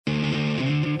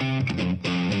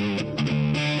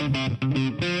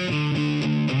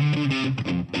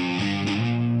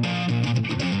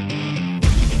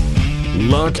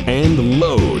lock, and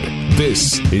load.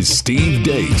 This is Steve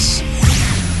Deace.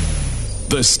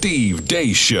 The Steve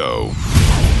Deace Show.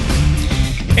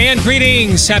 And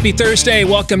greetings. Happy Thursday.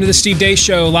 Welcome to the Steve Deace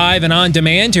Show, live and on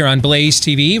demand here on Blaze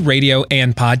TV, radio,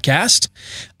 and podcast.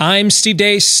 I'm Steve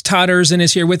Deace. Todd Erzin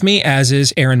is here with me, as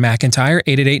is Aaron McIntyre.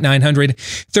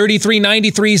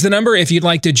 888-900-3393 is the number. If you'd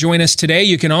like to join us today,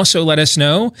 you can also let us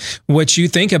know what you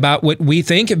think about what we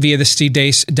think via the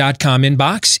stevedeace.com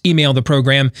inbox. Email the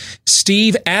program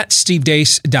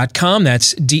steve@stevedeace.com.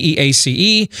 That's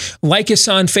DEACE. Like us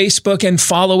on Facebook and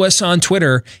follow us on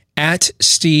Twitter at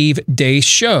Steve Deace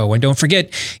Show. And don't forget,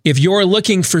 if you're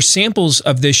looking for samples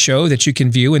of this show that you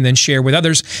can view and then share with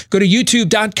others, go to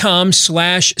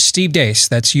youtube.com/Steve Deace.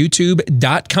 That's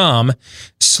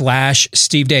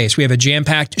youtube.com/Steve Deace. We have a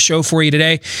jam-packed show for you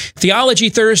today. Theology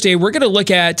Thursday, we're going to look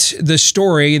at the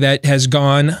story that has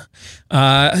gone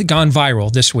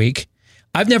viral this week.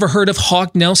 I've never heard of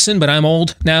Hawk Nelson, but I'm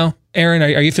old now. Aaron,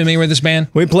 are you familiar with this band?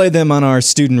 We played them on our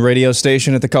student radio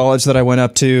station at the college that I went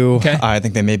up to. Okay. I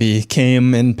think they maybe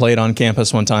came and played on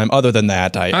campus one time. Other than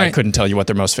that, I couldn't tell you what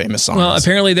their most famous song is. Well,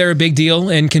 apparently they're a big deal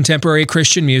in contemporary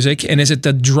Christian music. And is it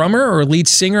the drummer or lead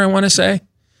singer, I want to say?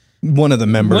 One of the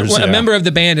members. A member of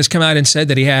the band has come out and said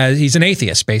that he's an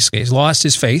atheist, basically. He's lost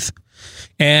his faith.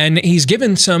 And he's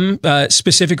given some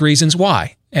specific reasons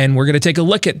why. And we're going to take a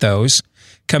look at those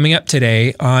coming up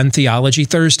today on Theology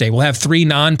Thursday. We'll have 3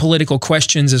 non-political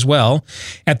questions as well.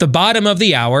 At the bottom of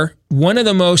the hour, one of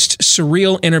the most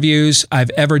surreal interviews I've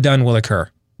ever done will occur.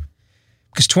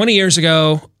 Because 20 years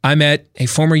ago, I met a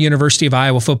former University of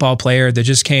Iowa football player that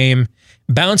just came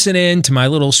bouncing into my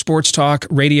little sports talk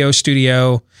radio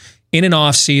studio in an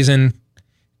off season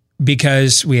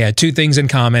because we had 2 things in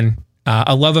common,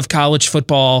 a love of college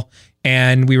football,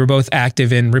 and we were both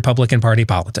active in Republican Party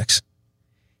politics.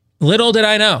 Little did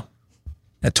I know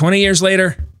that 20 years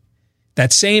later,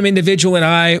 that same individual and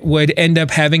I would end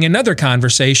up having another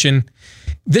conversation,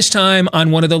 this time on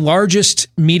one of the largest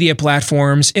media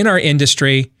platforms in our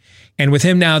industry, and with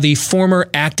him now the former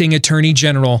acting Attorney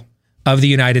General of the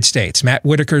United States. Matt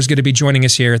Whitaker is going to be joining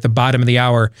us here at the bottom of the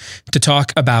hour to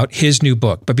talk about his new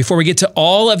book. But before we get to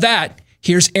all of that,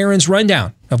 here's Aaron's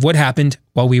rundown of what happened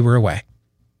while we were away.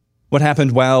 What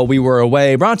happened while we were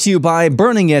away, brought to you by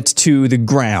Burning It to the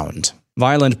Ground.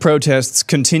 Violent protests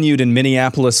continued in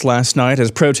Minneapolis last night as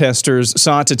protesters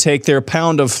sought to take their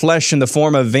pound of flesh in the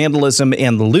form of vandalism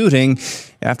and looting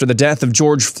after the death of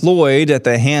George Floyd at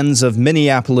the hands of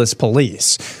Minneapolis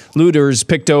police. Looters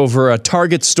picked over a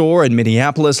Target store in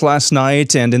Minneapolis last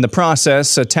night and in the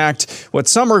process attacked what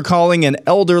some are calling an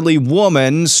elderly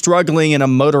woman struggling in a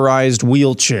motorized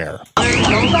wheelchair.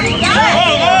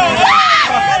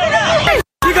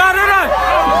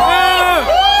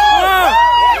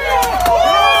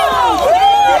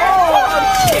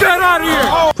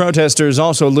 Protesters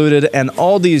also looted an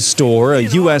Aldi's store, a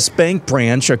U.S. Bank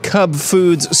branch, a Cub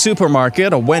Foods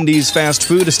supermarket, a Wendy's fast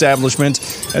food establishment,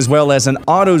 as well as an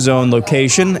AutoZone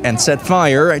location, and set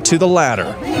fire to the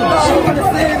latter.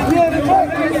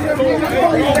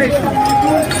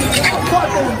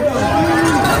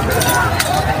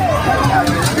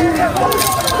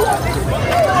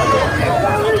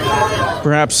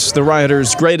 Perhaps the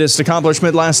rioters' greatest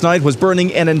accomplishment last night was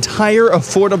burning an entire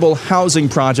affordable housing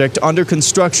project under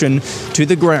construction to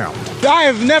the ground. I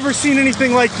have never seen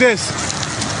anything like this.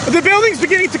 The building's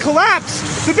beginning to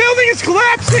collapse. The building is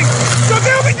collapsing. The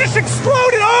building just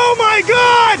exploded. Oh my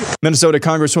God! Minnesota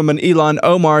Congresswoman Ilhan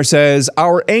Omar says,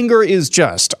 "Our anger is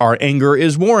just, our anger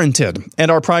is warranted, and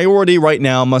our priority right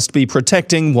now must be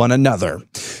protecting one another."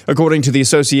 According to the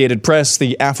Associated Press,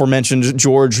 the aforementioned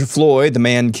George Floyd, the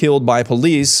man killed by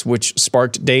police, which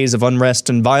sparked days of unrest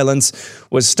and violence,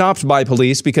 was stopped by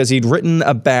police because he'd written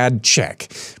a bad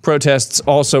check. Protests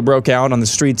also broke out on the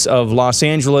streets of Los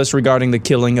Angeles regarding the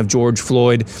killing of George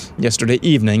Floyd yesterday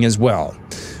evening as well.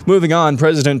 Moving on,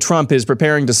 President Trump is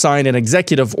preparing to sign an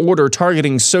executive order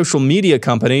targeting social media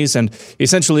companies and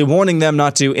essentially warning them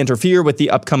not to interfere with the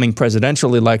upcoming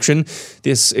presidential election.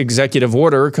 This executive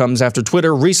order comes after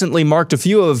Twitter recently marked a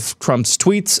few of Trump's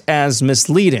tweets as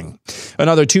misleading.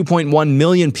 Another 2.1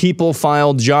 million people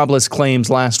filed jobless claims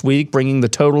last week, bringing the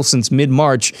total since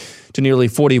mid-March to nearly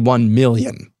 41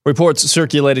 million. Reports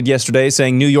circulated yesterday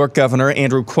saying New York Governor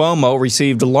Andrew Cuomo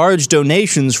received large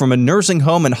donations from a nursing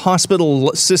home and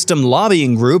hospital system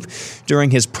lobbying group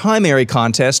during his primary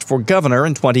contest for governor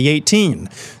in 2018.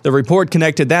 The report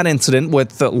connected that incident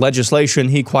with the legislation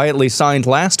he quietly signed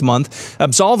last month,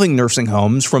 absolving nursing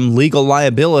homes from legal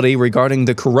liability regarding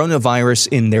the coronavirus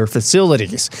in their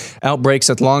facilities.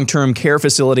 Outbreaks at long-term care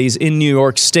facilities in New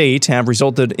York State have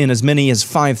resulted in as many as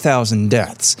 5,000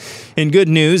 deaths. In good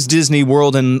news, Disney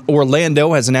World in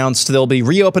Orlando has announced they'll be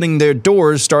reopening their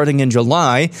doors starting in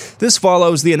July. This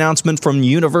follows the announcement from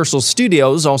Universal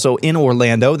Studios, also in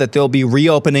Orlando, that they'll be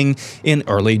reopening in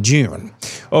early June.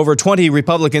 Over 20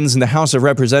 Republicans in the House of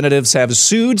Representatives have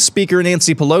sued Speaker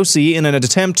Nancy Pelosi in an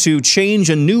attempt to change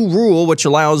a new rule which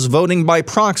allows voting by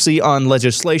proxy on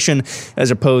legislation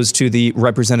as opposed to the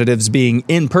representatives being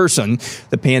in person.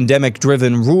 The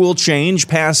pandemic-driven rule change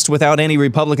passed without any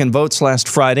Republican votes last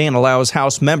Friday and allows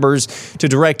House members to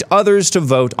direct others to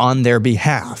vote on their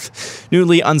behalf.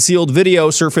 Newly unsealed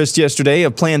video surfaced yesterday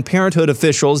of Planned Parenthood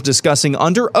officials discussing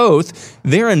under oath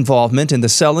their involvement in the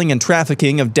selling and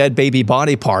trafficking of dead baby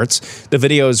body parts. The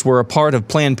videos were a part of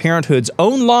Planned Parenthood's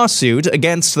own lawsuit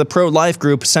against the pro-life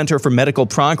group Center for Medical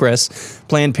Progress.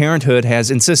 Planned Parenthood has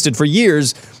insisted for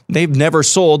years they've never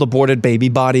sold aborted baby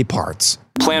body parts.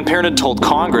 Planned Parenthood told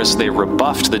Congress they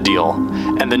rebuffed the deal,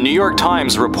 and the New York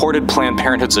Times reported Planned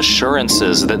Parenthood's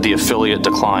assurances that the affiliate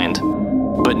declined.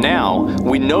 But now,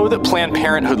 we know that Planned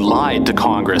Parenthood lied to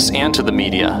Congress and to the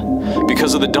media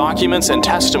because of the documents and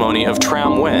testimony of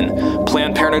Tram Nguyen,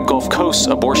 Planned Parenthood Gulf Coast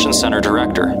Abortion Center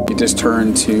director. You just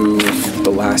turn to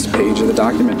the last page of the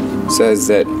document. It says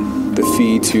that the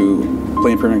fee to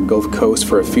Planned Parenthood Gulf Coast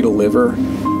for a fetal liver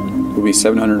would be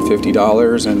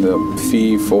 $750, and the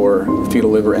fee for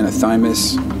fetal liver and a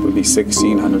thymus would be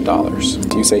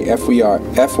 $1,600. You say,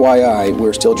 FYI,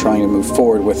 we're still trying to move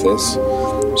forward with this.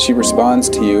 She responds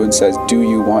to you and says, do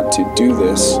you want to do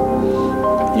this?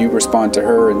 You respond to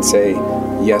her and say,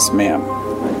 yes, ma'am.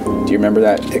 Do you remember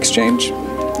that exchange?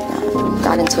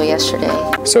 Got into it yesterday.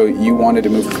 So you wanted to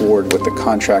move forward with the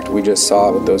contract we just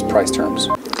saw with those price terms?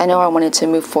 I know I wanted to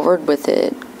move forward with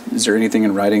it. Is there anything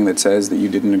in writing that says that you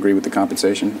didn't agree with the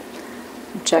compensation?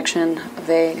 Objection,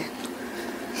 vague.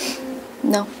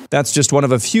 No. That's just one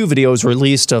of a few videos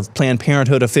released of Planned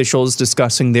Parenthood officials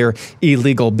discussing their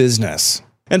illegal business.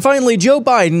 And finally, Joe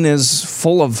Biden is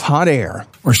full of hot air.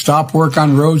 Or stop work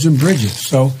on roads and bridges.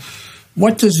 So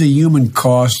what does a human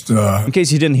cost? In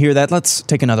case you didn't hear that, let's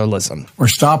take another listen. Or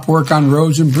stop work on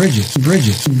roads and bridges.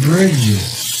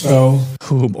 So.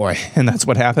 Oh boy. And that's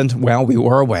what happened while we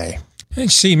were away. You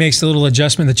see, he makes a little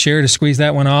adjustment in the chair to squeeze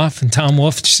that one off. And Tom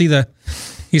Wolfe, he's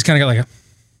kind of got like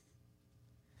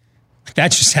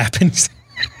that just happened.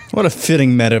 What a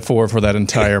fitting metaphor for that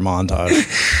entire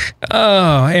montage.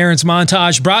 Oh, Aaron's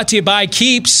montage brought to you by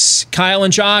Keeps. Kyle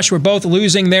and Josh were both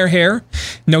losing their hair.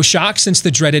 No shock since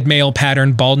the dreaded male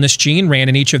pattern baldness gene ran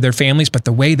in each of their families, but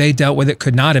the way they dealt with it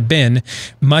could not have been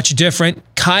much different.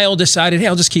 Kyle decided, hey,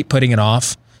 I'll just keep putting it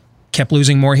off. Kept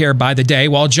losing more hair by the day,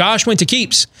 while Josh went to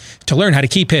Keeps to learn how to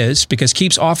keep his, because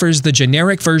Keeps offers the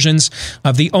generic versions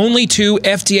of the only 2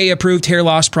 FDA-approved hair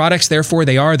loss products. Therefore,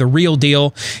 they are the real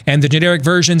deal. And the generic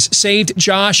versions saved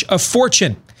Josh a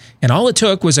fortune. And all it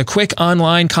took was a quick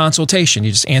online consultation.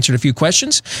 You just answered a few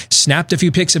questions, snapped a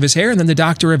few pics of his hair, and then the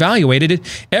doctor evaluated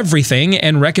everything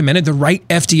and recommended the right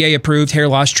FDA-approved hair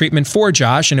loss treatment for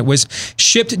Josh, and it was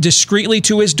shipped discreetly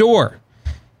to his door.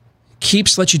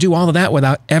 Keeps let you do all of that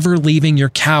without ever leaving your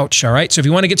couch, all right? So if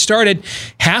you want to get started,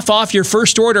 half off your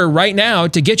first order right now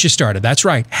to get you started. That's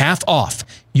right, half off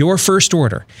your first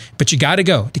order. But you got to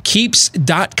go to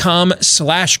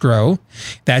keeps.com/grow.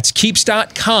 That's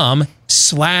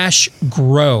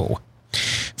keeps.com/grow.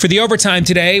 For the overtime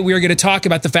today, we are going to talk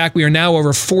about the fact we are now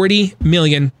over 40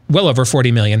 million, well over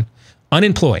 40 million,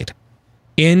 unemployed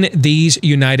in these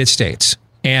United States.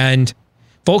 And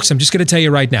folks, I'm just going to tell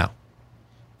you right now,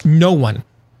 no one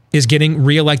is getting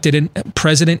reelected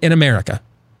president in America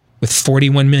with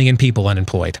 41 million people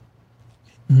unemployed.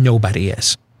 Nobody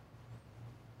is.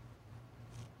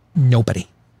 Nobody.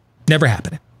 Never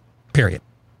happening. Period.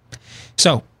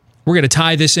 So we're going to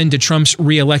tie this into Trump's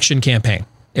reelection campaign.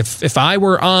 If I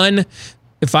were at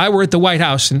the White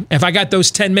House and if I got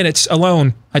those 10 minutes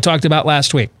alone I talked about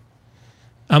last week,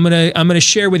 I'm going to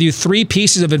share with you 3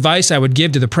 pieces of advice I would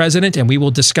give to the president, and we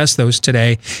will discuss those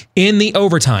today in the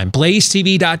overtime.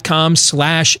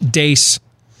 BlazeTV.com/Deace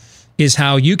is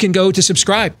how you can go to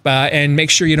subscribe and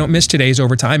make sure you don't miss today's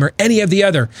Overtime or any of the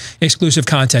other exclusive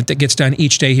content that gets done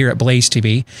each day here at Blaze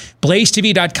TV.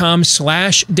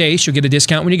 BlazeTV.com/Deace. You'll get a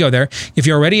discount when you go there. If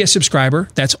you're already a subscriber,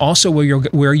 that's also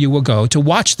where you will go to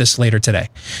watch this later today.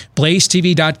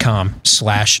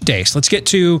 BlazeTV.com/Deace. Let's get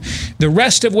to the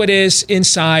rest of what is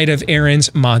inside of Aaron's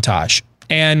montage.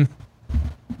 And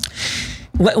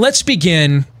let's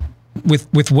begin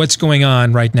with what's going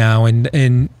on right now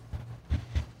in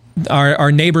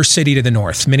our neighbor city to the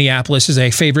north. Minneapolis is a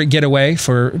favorite getaway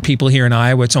for people here in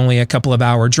Iowa. It's only a couple of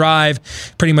hour drive.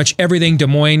 Pretty much everything Des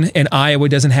Moines and Iowa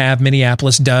doesn't have,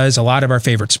 Minneapolis does. A lot of our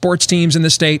favorite sports teams in the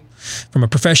state, from a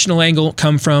professional angle,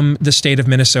 come from the state of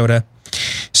Minnesota.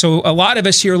 So a lot of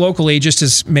us here locally, just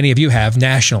as many of you have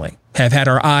nationally, have had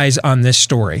our eyes on this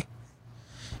story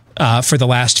for the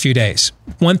last few days.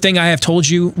 One thing I have told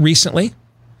you recently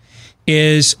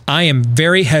is I am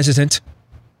very hesitant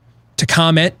to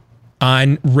comment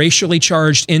on racially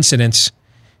charged incidents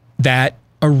that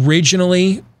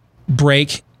originally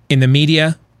break in the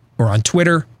media or on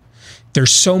Twitter.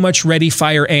 There's so much ready,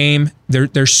 fire, aim.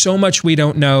 There's so much we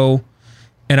don't know.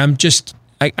 And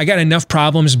I got enough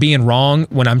problems being wrong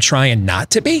when I'm trying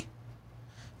not to be.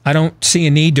 I don't see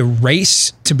a need to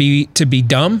race to be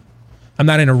dumb. I'm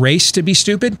not in a race to be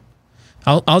stupid.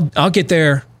 I'll get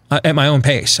there at my own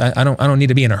pace. I don't need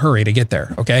to be in a hurry to get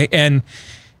there. Okay.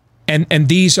 And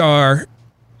these are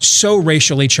so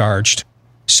racially charged,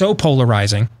 so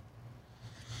polarizing.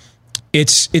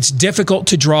 It's difficult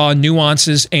to draw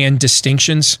nuances and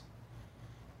distinctions,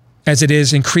 as it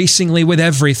is increasingly with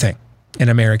everything in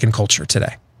American culture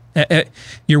today.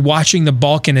 You're watching the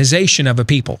balkanization of a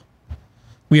people.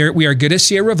 We are going to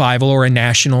see a revival or a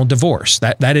national divorce.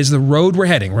 That is the road we're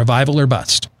heading, revival or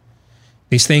bust.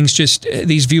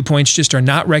 These viewpoints just are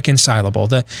not reconcilable.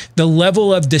 The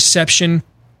level of deception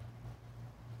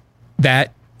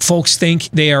that folks think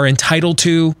they are entitled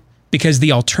to because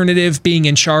the alternative being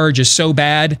in charge is so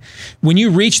bad. When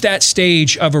you reach that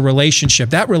stage of a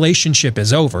relationship, that relationship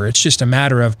is over. It's just a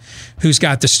matter of who's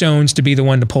got the stones to be the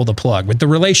one to pull the plug. But the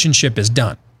relationship is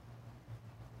done.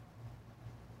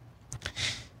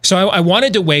 So I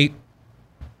wanted to wait.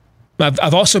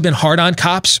 I've also been hard on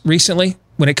cops recently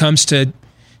when it comes to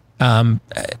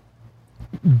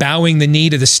bowing the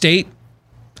knee to the state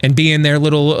and being their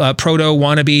little proto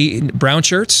wannabe brown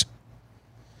shirts.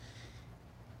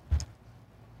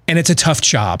 And it's a tough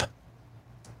job.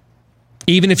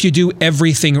 Even if you do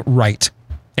everything right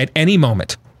at any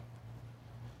moment,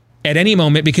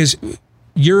 because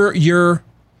your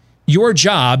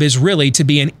job is really to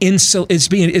be an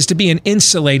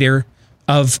insulator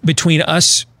of between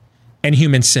us and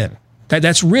human sin.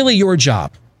 That's really your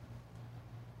job.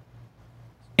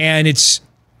 And it's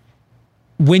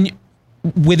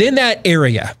within that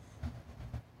area,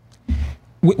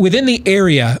 within the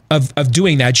area of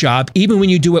doing that job, even when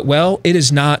you do it well, it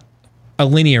is not a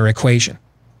linear equation.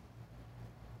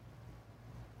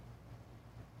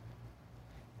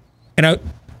 And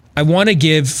I want to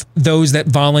give those that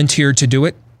volunteer to do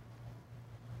it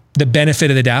the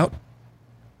benefit of the doubt,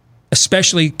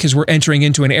 especially because we're entering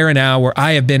into an era now where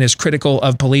I have been as critical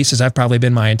of police as I've probably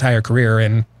been my entire career,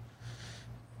 and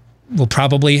we'll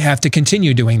probably have to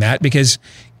continue doing that, because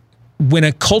when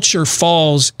a culture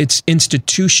falls, its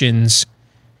institutions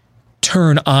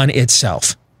turn on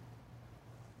itself.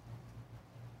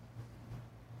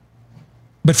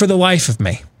 But for the life of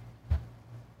me,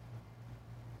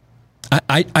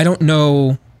 I don't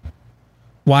know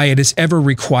why it is ever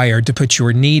required to put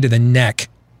your knee to the neck.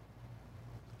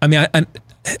 I mean,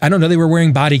 I don't know. They were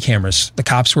wearing body cameras. The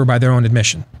cops were, by their own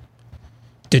admission.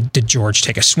 Did George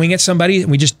take a swing at somebody?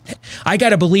 I got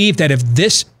to believe that if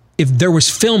there was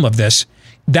film of this,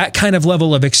 that kind of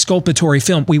level of exculpatory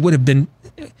film, we would have been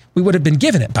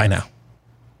given it by now.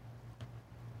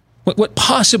 What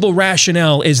possible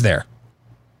rationale is there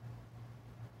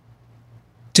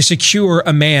to secure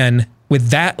a man with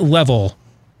that level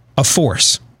of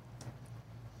force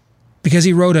because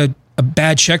he wrote a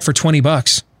bad check for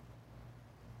 $20?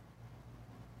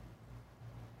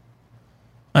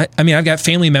 I mean, I've got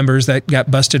family members that got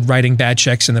busted writing bad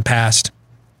checks in the past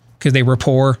because they were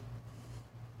poor.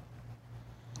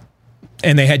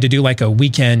 And they had to do like a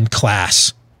weekend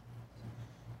class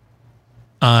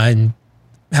on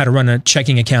how to run a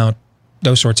checking account,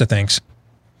 those sorts of things.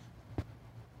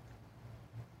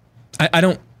 I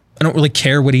don't really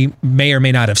care what he may or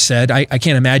may not have said. I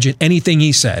can't imagine anything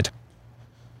he said.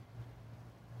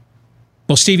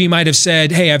 Well, Stevie might have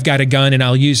said, hey, I've got a gun and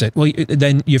I'll use it. Well,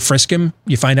 then you frisk him.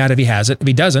 You find out if he has it. If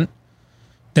he doesn't,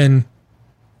 then,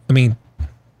 I mean,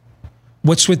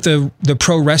 what's with the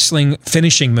pro wrestling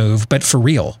finishing move, but for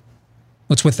real?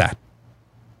 What's with that?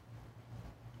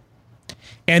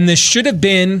 And this should have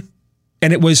been,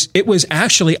 and it was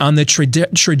actually on the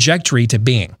trajectory to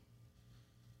being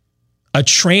a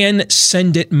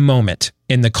transcendent moment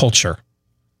in the culture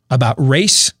about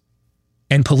race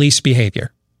and police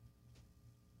behavior.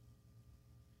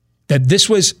 That this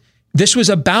was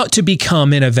about to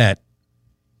become an event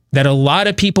that a lot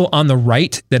of people on the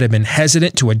right that have been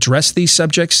hesitant to address these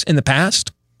subjects in the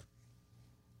past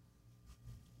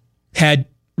had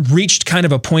reached kind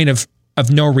of a point of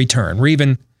no return, where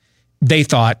even they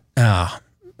thought, oh,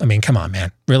 I mean, come on,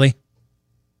 man, really?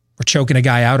 We're choking a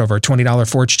guy out over a $20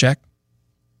 forged check?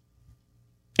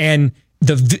 And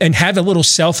have a little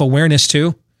self-awareness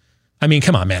too. I mean,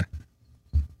 come on, man.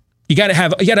 You got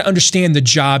to understand the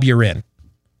job you're in.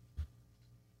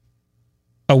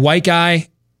 A white guy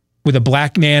with a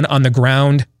black man on the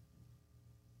ground,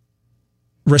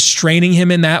 restraining him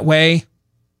in that way.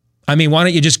 I mean, why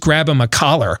don't you just grab him a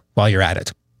collar while you're at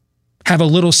it? Have a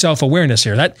little self-awareness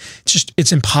here.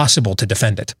 It's impossible to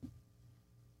defend it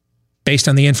based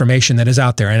on the information that is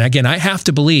out there. And again, I have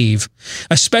to believe,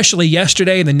 especially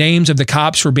yesterday, the names of the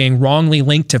cops were being wrongly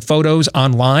linked to photos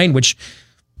online, which,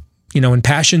 when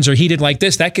passions are heated like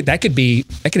this, that could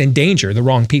endanger the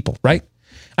wrong people, right?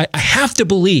 I have to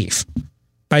believe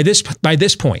by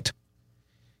this point,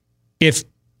 if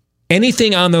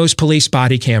anything on those police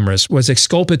body cameras was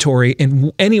exculpatory in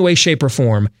any way, shape, or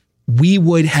form, we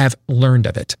would have learned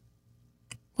of it.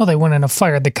 Well, they wouldn't have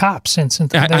fired the cops since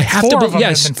I have to believe.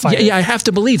 Yes, yeah, I have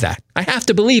to believe that. I have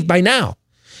to believe by now,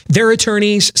 their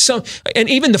attorneys, and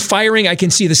even the firing. I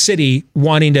can see the city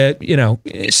wanting to,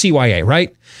 CYA,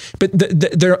 right? But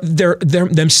their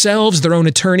themselves, their own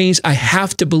attorneys. I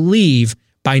have to believe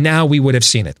by now we would have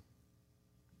seen it.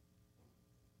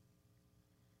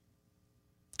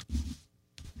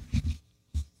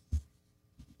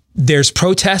 There's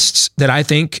protests that I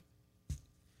think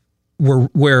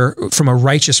were from a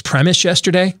righteous premise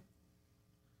yesterday.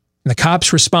 And the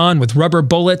cops respond with rubber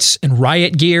bullets and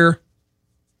riot gear.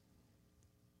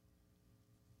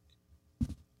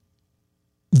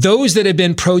 Those that have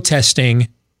been protesting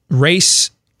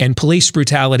race and police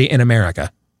brutality in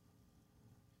America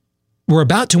were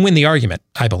about to win the argument,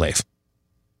 I believe.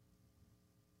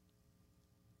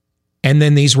 And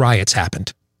then these riots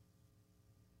happened.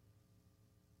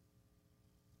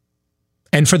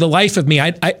 And for the life of me,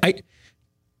 I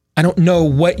don't know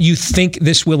what you think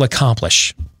this will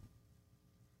accomplish.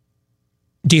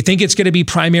 Do you think it's going to be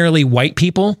primarily white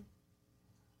people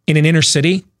in an inner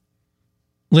city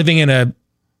living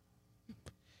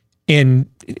in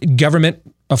government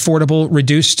affordable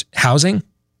reduced housing?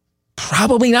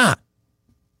 Probably not.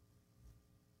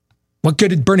 What good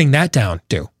did burning that down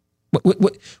do?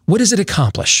 What does it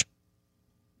accomplish?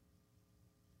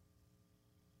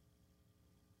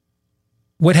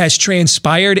 What has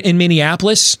transpired in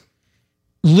Minneapolis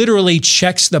literally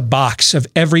checks the box of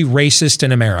every racist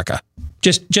in America.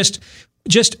 Just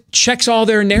checks all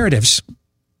their narratives.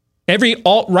 Every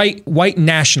alt-right white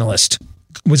nationalist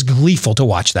was gleeful to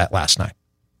watch that last night.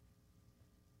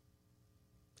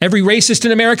 Every racist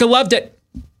in America loved it.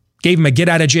 Gave him a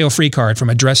get-out-of-jail-free card from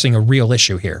addressing a real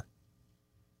issue here.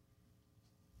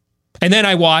 And then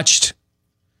I watched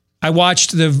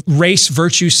the race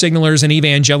virtue signalers and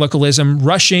evangelicalism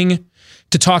rushing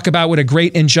to talk about what a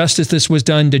great injustice this was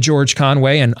done to George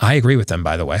Conway, and I agree with them,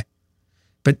 by the way.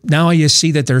 But now you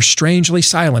see that they're strangely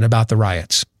silent about the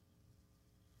riots.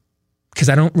 Because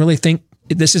I don't really think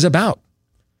this is about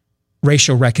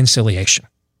racial reconciliation.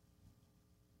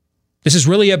 This is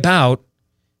really about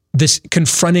this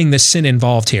confronting the sin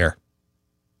involved here.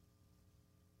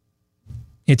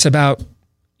 It's about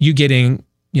you getting,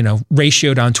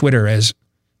 ratioed on Twitter as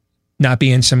not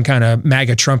being some kind of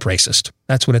MAGA Trump racist.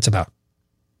 That's what it's about.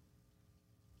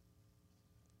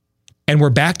 And we're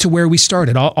back to where we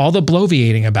started. All the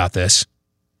bloviating about this.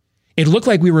 It looked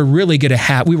like we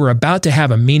were about to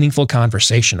have a meaningful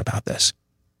conversation about this.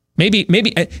 Maybe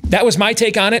that was my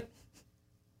take on it.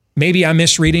 Maybe I'm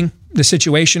misreading the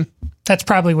situation. That's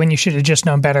probably when you should have just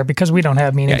known better, because we don't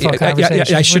have meaningful conversations.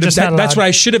 Yeah, I should have. That's what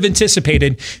I should have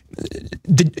anticipated.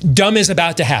 The dumb is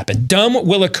about to happen. Dumb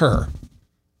will occur.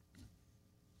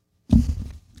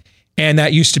 And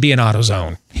that used to be an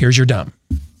AutoZone. Here's your dumb,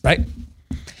 right?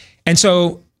 And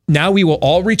so now we will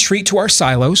all retreat to our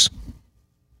silos.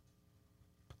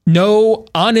 No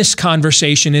honest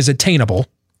conversation is attainable,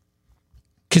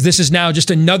 because this is now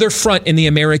just another front in the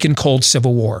American Cold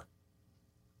Civil War.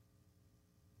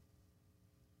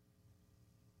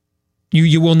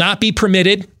 You will not be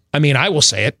permitted, I mean, I will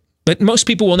say it, but most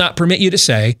people will not permit you to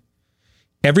say,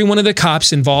 Every one of the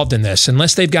cops involved in this,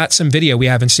 unless they've got some video we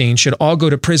haven't seen, should all go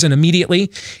to prison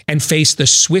immediately and face the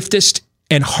swiftest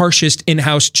and harshest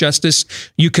in-house justice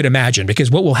you could imagine.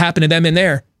 Because what will happen to them in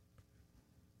there,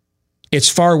 it's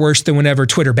far worse than whenever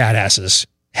Twitter badasses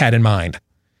had in mind.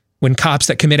 When cops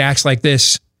that commit acts like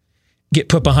this get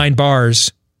put behind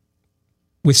bars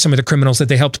with some of the criminals that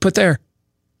they helped put there.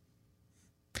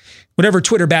 Whatever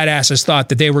Twitter badasses thought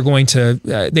that they were going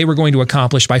to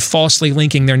accomplish by falsely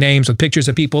linking their names with pictures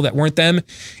of people that weren't them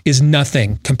is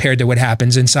nothing compared to what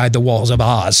happens inside the walls of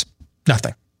Oz.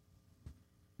 Nothing.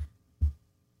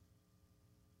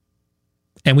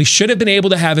 And we should have been able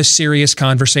to have a serious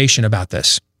conversation about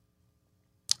this.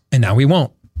 And now we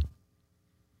won't.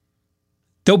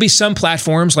 There'll be some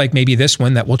platforms like maybe this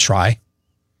one that will try.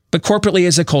 But corporately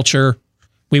as a culture,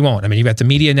 we won't. I mean, you've got the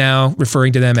media now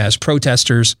referring to them as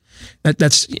protesters.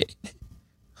 That's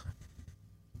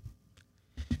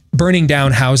burning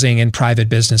down housing and private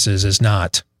businesses is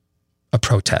not a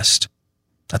protest.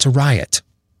 That's a riot.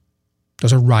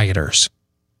 Those are rioters.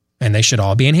 And they should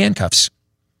all be in handcuffs.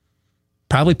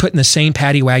 Probably put in the same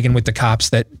paddy wagon with the cops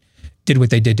that did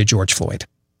what they did to George Floyd.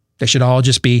 They should all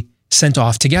just be sent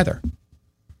off together.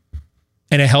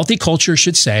 And a healthy culture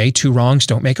should say, 2 wrongs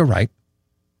don't make a right.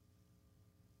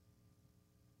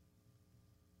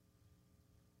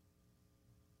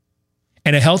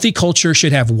 And a healthy culture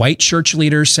should have white church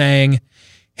leaders saying,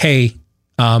 hey,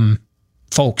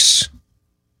 folks,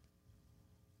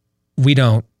 we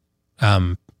don't,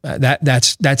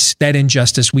 that's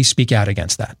injustice. We speak out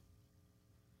against that.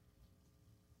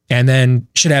 And then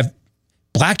should have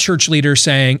black church leaders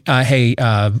saying, hey,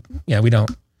 we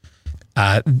don't,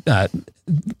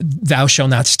 thou shall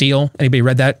not steal. Anybody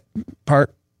read that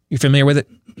part? You familiar with it?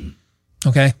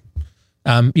 Okay.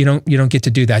 You don't get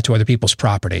to do that to other people's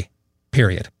property.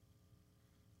 Period.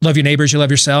 Love your neighbors, you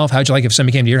love yourself. How'd you like if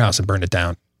somebody came to your house and burned it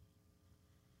down?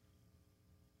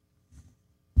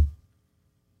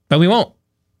 But we won't.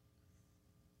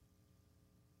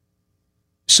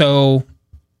 So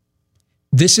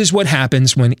this is what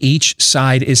happens when each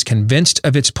side is convinced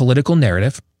of its political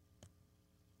narrative,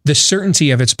 the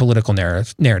certainty of its political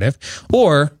narrative,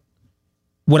 or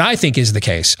what I think is the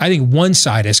case. I think one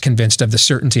side is convinced of the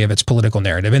certainty of its political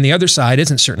narrative, and the other side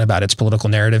isn't certain about its political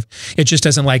narrative. It just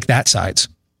doesn't like that side's.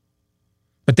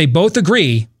 But they both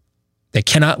agree they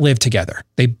cannot live together.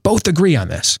 They both agree on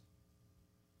this.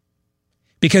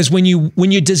 Because when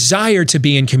you desire to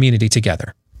be in community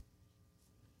together,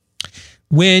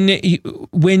 when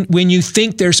you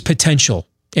think there's potential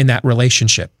in that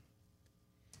relationship,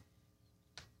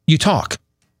 you talk.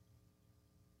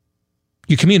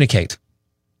 You communicate.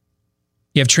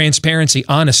 You have transparency,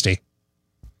 honesty.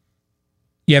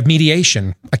 You have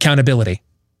mediation, accountability.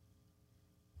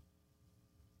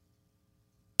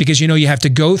 Because you know you have to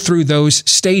go through those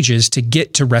stages to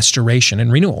get to restoration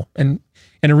and renewal and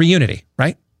a reunity,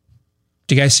 right?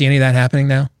 Do you guys see any of that happening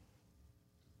now?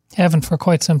 Haven't for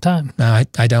quite some time. No,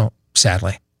 I don't,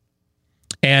 sadly.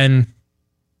 And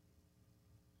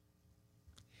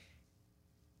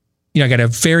I got a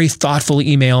very thoughtful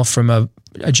email from a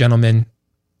gentleman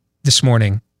this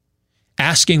morning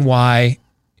asking why,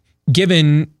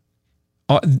 given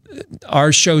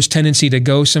our show's tendency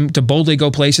to boldly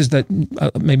go places that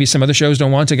maybe some other shows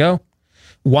don't want to go,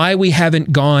 why we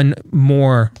haven't gone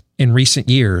more in recent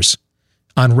years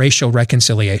on racial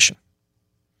reconciliation.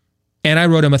 And I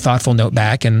wrote him a thoughtful note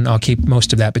back, and I'll keep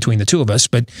most of that between the two of us,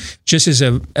 but just as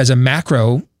a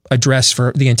macro address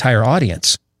for the entire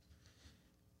audience.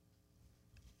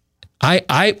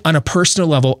 I on a personal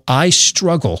level, I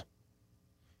struggle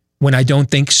when I don't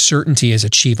think certainty is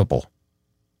achievable.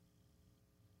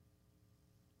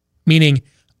 Meaning,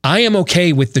 I am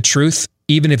okay with the truth,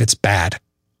 even if it's bad.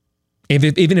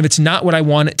 Even if it's not what I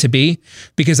want it to be,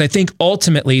 because I think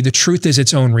ultimately the truth is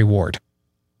its own reward.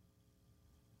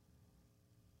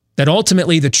 That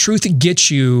ultimately the truth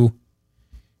gets you,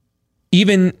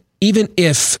 even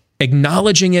if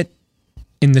acknowledging it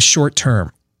in the short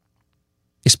term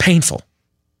is painful.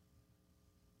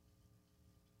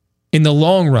 In the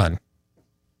long run,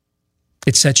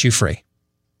 it sets you free.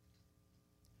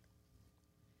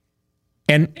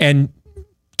 And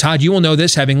Todd, you will know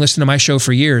this, having listened to my show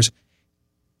for years.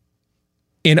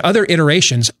 In other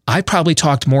iterations, I probably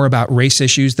talked more about race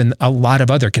issues than a lot of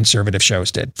other conservative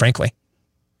shows did, frankly.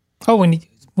 Oh,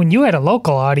 when you had a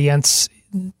local audience,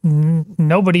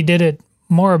 nobody did it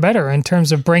more or better in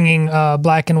terms of bringing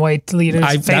black and white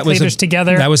leaders, faith leaders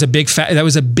together. That was a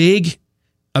big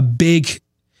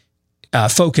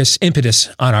focus, impetus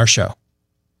on our show.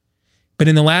 But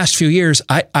in the last few years,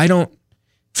 I don't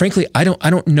frankly, I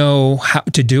don't know how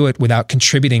to do it without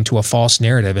contributing to a false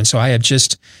narrative. And so I have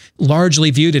just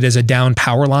largely viewed it as a down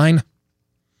power line.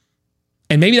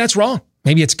 And maybe that's wrong.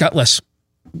 Maybe it's gutless.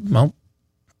 Well,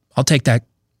 I'll take that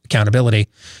accountability.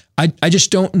 I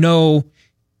just don't know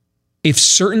if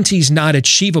certainty's not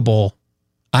achievable.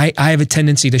 I have a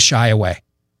tendency to shy away.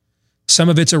 Some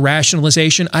of it's a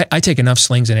rationalization. I take enough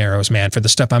slings and arrows, man, for the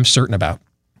stuff I'm certain about.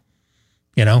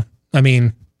 You know, I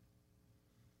mean,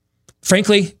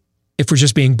 frankly, if we're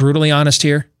just being brutally honest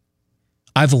here,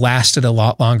 I've lasted a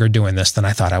lot longer doing this than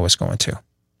I thought I was going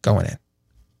in.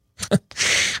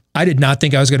 I did not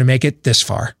think I was going to make it this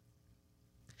far.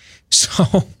 So,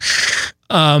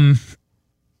 now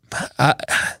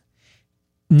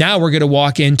we're going to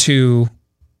walk into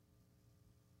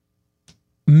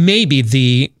maybe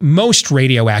the most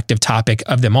radioactive topic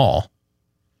of them all.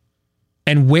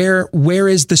 And where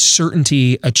is the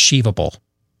certainty achievable?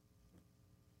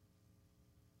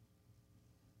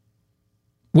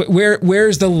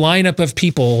 Where's the lineup of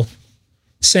people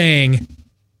saying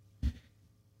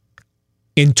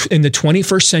in the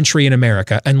 21st century in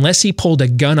America, unless he pulled a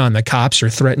gun on the cops or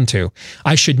threatened to,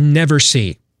 I should never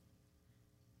see,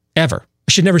 ever.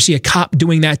 I should never see a cop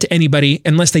doing that to anybody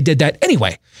unless they did that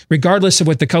anyway, regardless of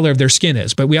what the color of their skin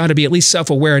is. But we ought to be at least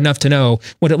self-aware enough to know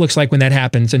what it looks like when that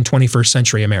happens in 21st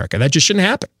century America. That just shouldn't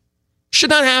happen.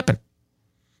 Should not happen.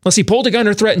 Unless he pulled a gun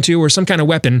or threatened to, or some kind of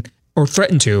weapon or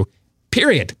threatened to,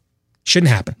 period.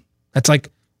 Shouldn't happen. That's like,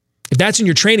 if that's in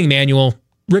your training manual,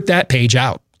 rip that page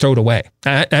out, throw it away.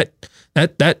 That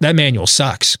manual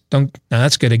sucks.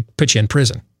 That's going to put you in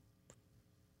prison.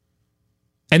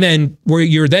 And then where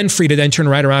you're then free to then turn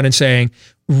right around and saying,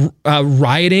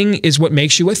 rioting is what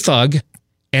makes you a thug,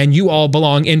 and you all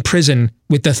belong in prison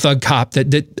with the thug cop that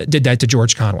did that to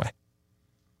George Conway.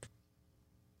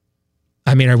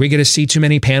 I mean, are we going to see too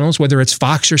many panels, whether it's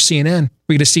Fox or CNN? Are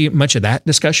we going to see much of that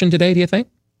discussion today, do you think?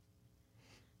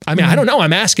 I mean, I don't know.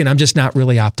 I'm asking. I'm just not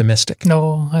really optimistic.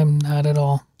 No, I'm not at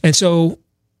all. And so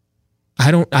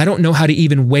I don't know how to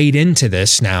even wade into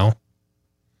this now,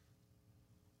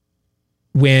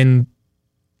 when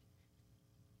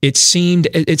it seems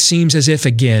as if,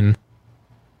 again,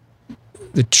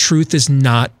 the truth is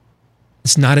not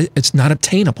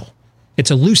obtainable.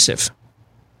 It's elusive.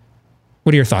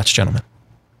 What are your thoughts, gentlemen?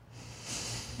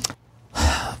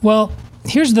 Well,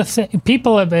 here's the thing.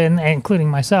 People have been, including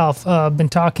myself, been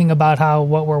talking about how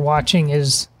what we're watching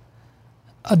is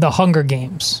the Hunger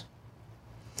Games.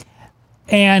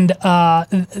 And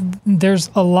there's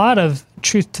a lot of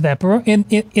truth to that. But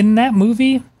in that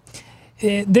movie,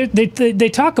 they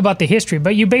talk about the history,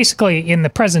 but you basically, in the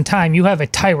present time, you have a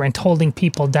tyrant holding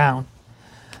people down.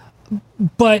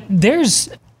 But there's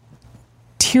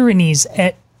tyrannies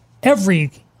at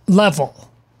every level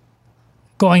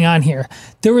going on here.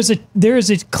 There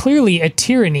is clearly a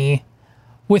tyranny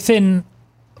within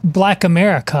Black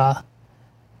America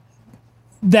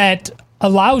that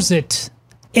allows it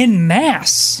en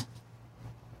masse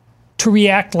to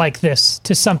react like this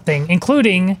to something,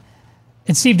 including,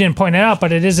 and Steve didn't point it out,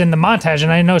 but it is in the montage,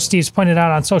 and I know Steve's pointed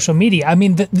out on social media. I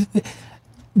mean,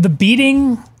 the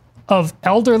beating of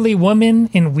elderly women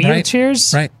in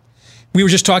wheelchairs. Right. We were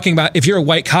just talking about, if you're a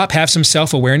white cop, have some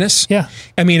self-awareness. Yeah.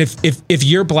 I mean, if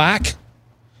you're black,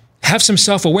 have some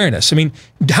self-awareness. I mean,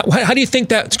 how do you think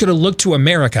that's going to look to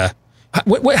America?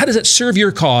 How does it serve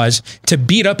your cause to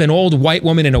beat up an old white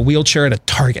woman in a wheelchair at a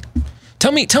Target?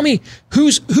 Tell me tell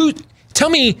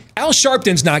me Al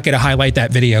Sharpton's not going to highlight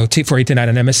that video for you tonight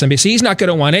on MSNBC. He's not going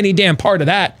to want any damn part of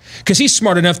that, because he's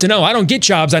smart enough to know I don't get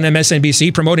jobs on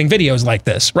MSNBC promoting videos like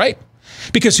this, right?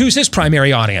 Because who's his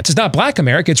primary audience? It's not Black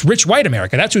America, it's rich white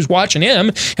America. That's who's watching him.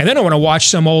 And they don't want to watch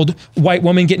some old white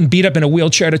woman getting beat up in a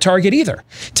wheelchair at a Target either.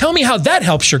 Tell me how that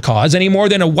helps your cause any more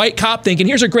than a white cop thinking,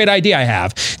 here's a great idea I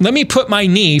have. Let me put my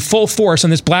knee full force on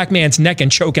this black man's neck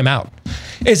and choke him out.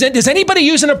 Is anybody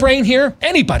using a brain here?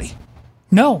 Anybody?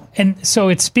 No. And so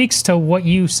it speaks to what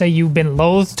you say you've been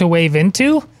loath to wave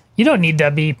into. You don't need to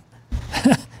be...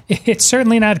 It's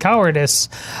certainly not cowardice.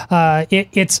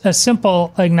 It's a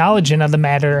simple acknowledgement of the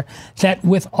matter that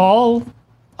with all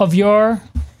of your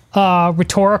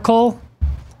rhetorical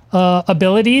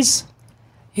abilities,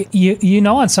 you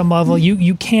know on some level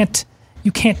you can't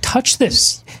touch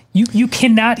this. You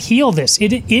cannot heal this.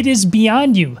 It is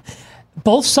beyond you.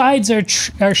 Both sides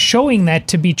are showing that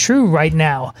to be true right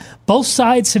now. Both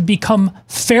sides have become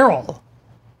feral.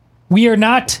 We are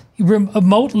not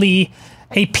remotely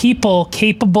a people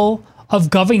capable of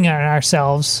governing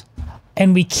ourselves,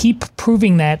 and we keep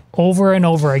proving that over and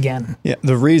over again. Yeah,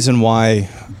 the reason why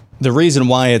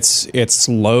it's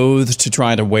loathed to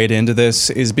try to wade into this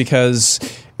is because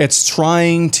It's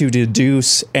trying to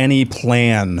deduce any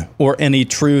plan or any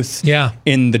truth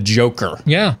in the Joker.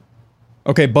 Yeah.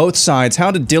 Okay, both sides. How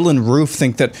did Dylan Roof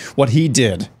think that what he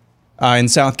did in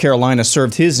South Carolina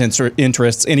served his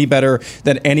interests any better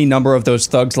than any number of those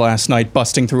thugs last night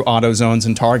busting through AutoZones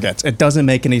and Targets? It doesn't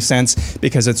make any sense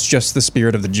because it's just the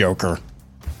spirit of the Joker.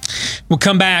 We'll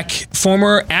come back.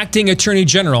 Former acting Attorney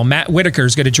General Matt Whitaker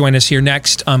is going to join us here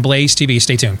next on Blaze TV.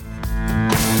 Stay tuned.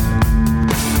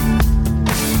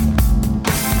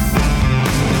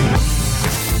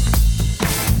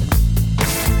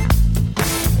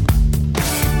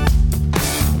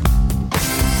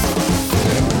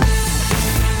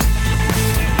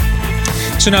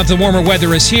 So now the warmer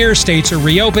weather is here. States are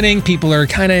reopening. People are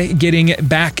kind of getting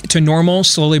back to normal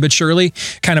slowly but surely,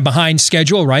 kind of behind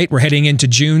schedule, right? We're heading into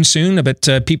June soon, but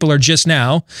people are just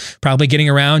now probably getting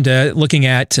around looking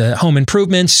at home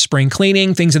improvements, spring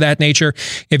cleaning, things of that nature.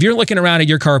 If you're looking around at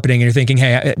your carpeting and you're thinking,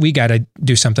 hey, we got to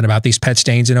do something about these pet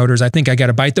stains and odors, I think I got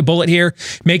to bite the bullet here.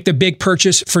 Make the big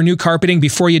purchase for new carpeting.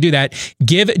 Before you do that,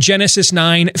 give Genesis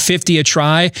 950 a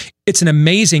try. It's an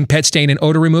amazing pet stain and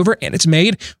odor remover, and it's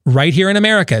made right here in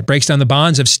America. It breaks down the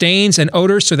bonds of stains and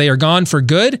odors so they are gone for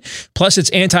good. Plus,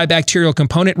 its antibacterial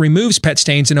component removes pet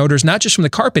stains and odors, not just from the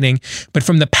carpeting, but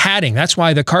from the padding. That's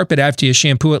why the carpet, after you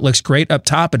shampoo it, looks great up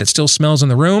top, but it still smells in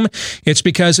the room. It's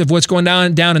because of what's going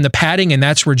down in the padding, and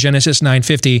that's where Genesis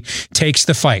 950 takes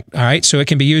the fight. All right, so it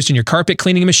can be used in your carpet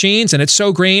cleaning machines, and it's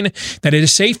so green that it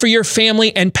is safe for your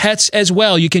family and pets as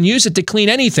well. You can use it to clean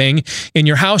anything in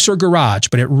your house or garage,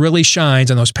 but it really shines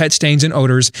on those pet stains and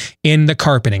odors in the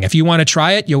carpeting. If you want to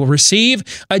try it, you'll receive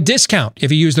a discount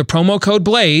if you use the promo code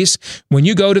BLAZE when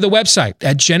you go to the website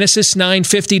at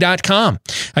genesis950.com.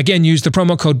 Again, use the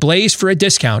promo code BLAZE for a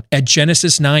discount at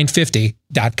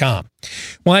genesis950.com.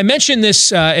 Well, I mentioned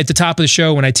this at the top of the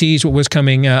show when I teased what was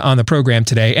coming on the program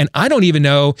today, and I don't even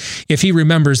know if he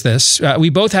remembers this. We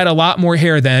both had a lot more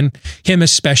hair then, him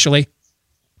especially.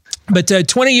 But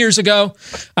 20 years ago,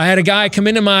 I had a guy come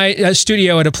into my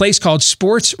studio at a place called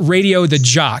Sports Radio The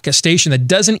Jock, a station that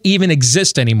doesn't even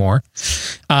exist anymore.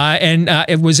 And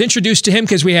it was introduced to him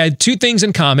because we had two things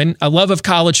in common: a love of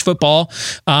college football.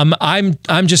 I'm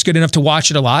just good enough to watch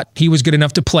it a lot. He was good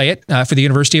enough to play it for the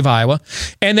University of Iowa.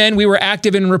 And then we were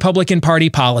active in Republican Party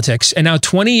politics. And now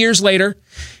 20 years later,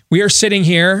 we are sitting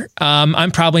here.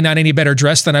 I'm probably not any better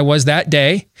dressed than I was that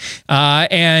day.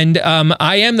 And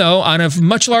I am, though, on a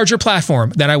much larger platform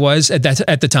than I was at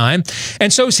the time.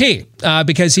 And so is he,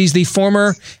 because he's the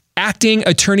former acting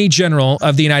Attorney General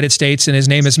of the United States, and his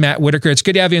name is Matt Whitaker. It's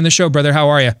good to have you on the show, brother. How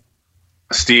are you?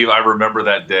 Steve, I remember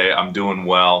that day. I'm doing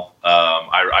well.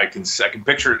 I can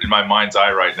picture it in my mind's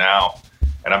eye right now.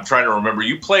 And I'm trying to remember.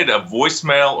 You played a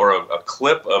voicemail or a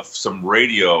clip of some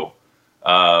radio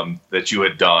that you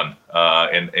had done,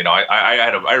 and I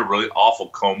had a really awful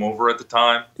comb over at the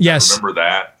time. Yes, I remember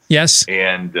that. Yes,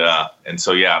 and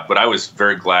so yeah, but I was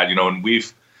very glad, and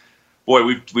we've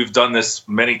done this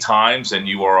many times, and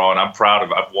you are on. I'm proud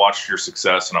of. I've watched your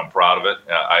success, and I'm proud of it.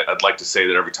 I'd like to say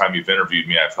that every time you've interviewed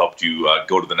me, I've helped you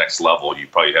go to the next level. You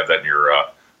probably have that in your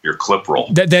clip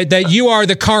roll. That you are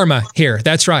the karma here.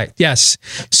 That's right. Yes.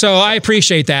 So I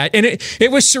appreciate that, and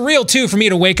it was surreal too for me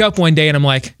to wake up one day and I'm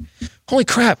like, holy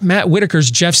crap, Matt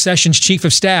Whitaker's Jeff Sessions' chief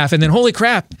of staff. And then, holy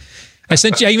crap, I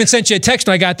even sent you a text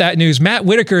when I got that news. Matt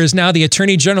Whitaker is now the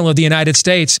Attorney General of the United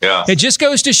States. Yeah. It just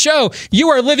goes to show you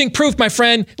are living proof, my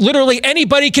friend. Literally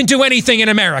anybody can do anything in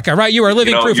America, right? You are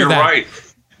living proof of that. You're right.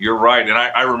 You're right. And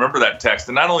I remember that text.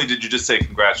 And not only did you just say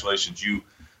congratulations, you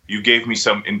gave me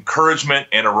some encouragement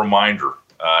and a reminder.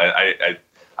 I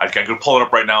could pull it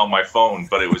up right now on my phone,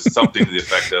 but it was something to the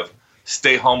effect of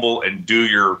stay humble and do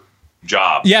your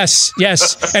job. Yes.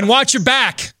 And watch your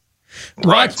back.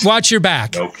 Right. Watch your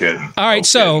back. No kidding. All right.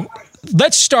 So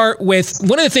let's start with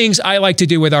one of the things I like to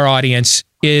do with our audience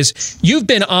is you've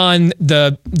been on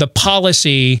the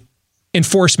policy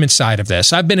enforcement side of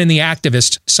this. I've been in the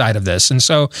activist side of this. And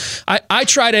so I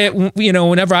try to,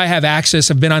 whenever I have access,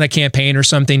 I've been on a campaign or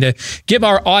something, to give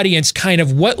our audience kind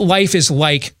of what life is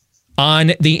like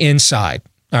on the inside.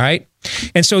 All right.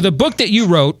 And so the book that you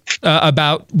wrote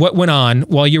about what went on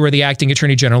while you were the acting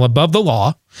Attorney General, Above the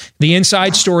Law, the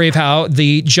inside story of how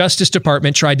the Justice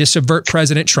Department tried to subvert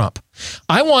President Trump.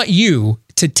 I want you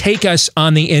to take us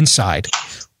on the inside.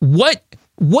 What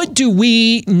do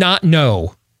we not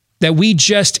know that we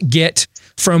just get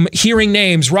from hearing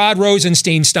names? Rod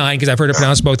Rosenstein, because I've heard it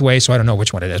pronounced both ways, so I don't know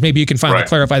which one it is. Maybe you can finally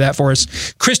clarify that for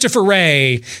us. Christopher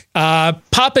Wray,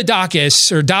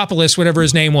 Papadakis, or Dopoulos, whatever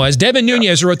his name was. Devin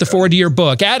Nunes, who wrote the foreword to your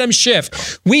book. Adam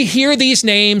Schiff. We hear these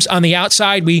names on the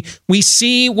outside. We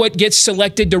see what gets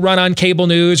selected to run on cable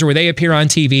news or where they appear on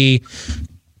TV.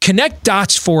 Connect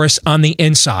dots for us on the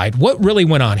inside. What really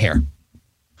went on here?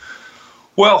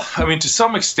 Well, I mean, to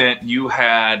some extent, you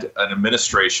had an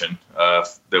administration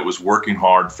that was working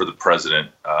hard for the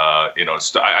president.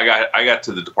 I got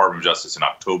to the Department of Justice in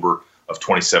October of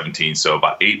 2017, so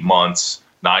about 9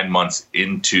 months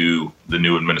into the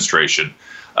new administration.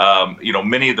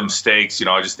 Many of the mistakes,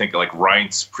 I just think like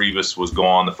Reince Priebus was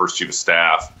gone, the first chief of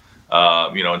staff,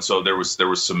 and so there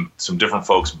was some different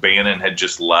folks. Bannon had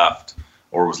just left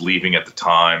or was leaving at the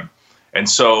time, and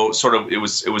so sort of it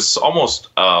was almost.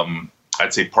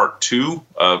 I'd say part two,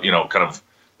 kind of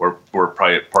we're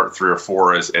probably at part 3 or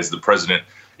 4 as the president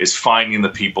is finding the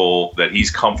people that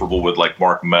he's comfortable with, like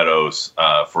Mark Meadows,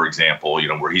 for example,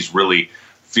 where he's really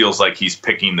feels like he's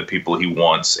picking the people he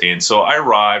wants. And so I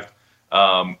arrived,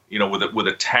 with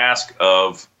a task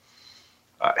of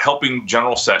helping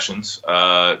General Sessions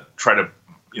try to,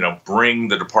 bring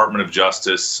the Department of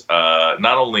Justice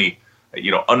not only,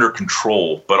 under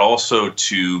control, but also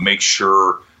to make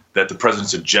sure that the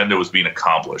president's agenda was being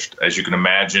accomplished. As you can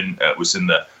imagine, it was in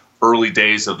the early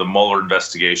days of the Mueller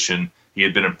investigation. He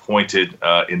had been appointed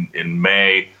in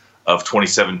May of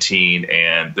 2017,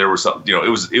 and there was,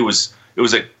 it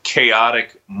was a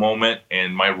chaotic moment,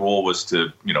 and my role was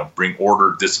to, bring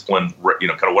order, discipline,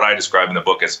 kind of what I describe in the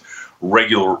book as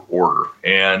regular order.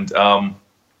 And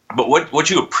but what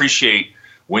you appreciate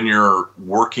when you're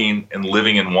working and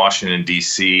living in Washington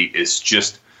D.C. is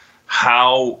just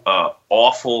how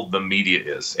awful the media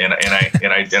is, and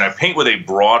I paint with a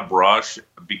broad brush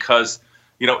because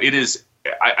it is.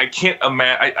 I can't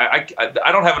imagine.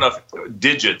 I don't have enough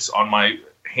digits on my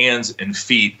hands and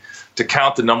feet to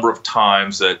count the number of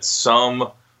times that some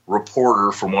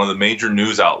reporter from one of the major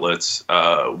news outlets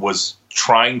was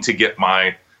trying to get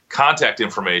my contact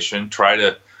information, try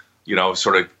to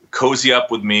sort of cozy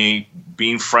up with me,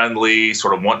 being friendly,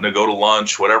 sort of wanting to go to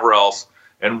lunch, whatever else.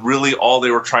 And really all they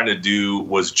were trying to do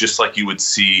was just like you would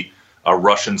see a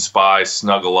Russian spy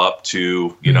snuggle up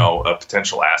to, a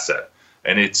potential asset.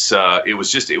 And it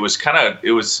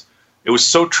was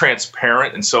so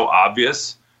transparent and so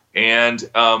obvious. And,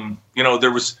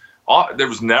 there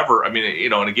was never, and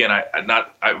again,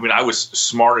 I was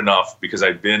smart enough because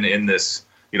I'd been in this,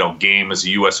 game as a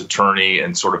U.S. attorney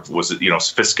and sort of was,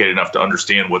 sophisticated enough to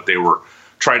understand what they were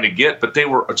trying to get. But they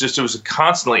were just, it was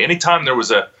constantly, anytime there was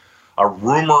a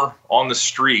rumor on the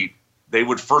street, they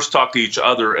would first talk to each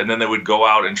other and then they would go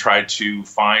out and try to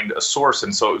find a source.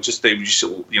 And so they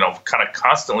kind of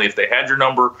constantly, if they had your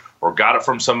number or got it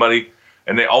from somebody,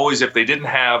 and they always, if they didn't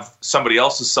have somebody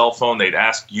else's cell phone, they'd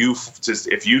ask you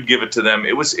if you'd give it to them.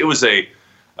 It was a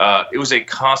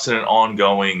constant and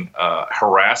ongoing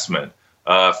harassment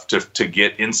to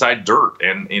get inside dirt.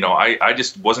 And, I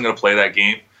just wasn't going to play that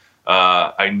game.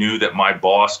 I knew that my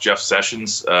boss, Jeff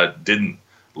Sessions, didn't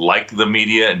like the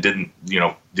media and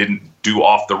didn't do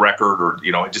off the record or,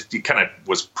 he kind of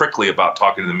was prickly about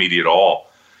talking to the media at all,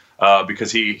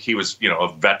 because he was,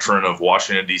 a veteran of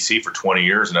Washington, D.C. for 20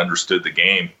 years and understood the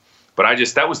game. But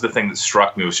that was the thing that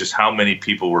struck me, was just how many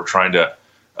people were trying to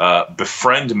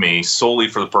befriend me solely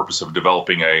for the purpose of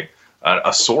developing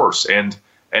a source. And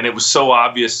it was so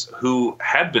obvious who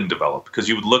had been developed, because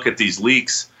you would look at these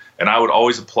leaks and I would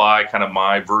always apply kind of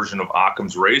my version of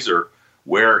Occam's razor,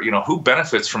 where, who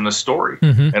benefits from this story?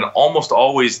 Mm-hmm. And almost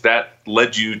always that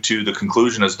led you to the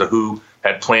conclusion as to who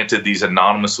had planted these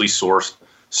anonymously sourced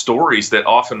stories that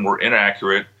often were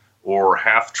inaccurate or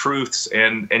half-truths.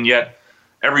 And yet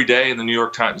every day in the New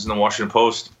York Times and the Washington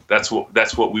Post, that's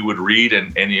what we would read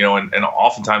and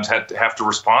oftentimes had to have to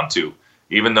respond to,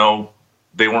 even though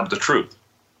they weren't the truth.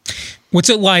 What's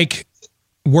it like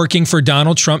working for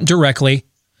Donald Trump directly?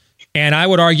 And I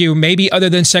would argue, maybe other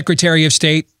than Secretary of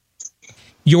State,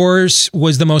 yours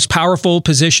was the most powerful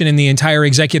position in the entire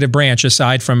executive branch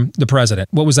aside from the president.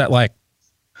 What was that like?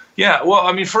 Yeah,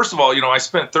 well, first of all, I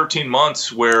spent 13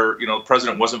 months where, the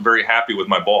president wasn't very happy with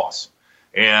my boss,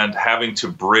 and having to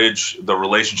bridge the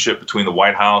relationship between the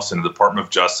White House and the Department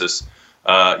of Justice,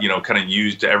 kind of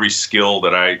used every skill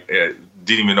that I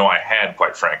didn't even know I had,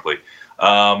 quite frankly.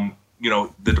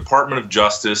 The Department of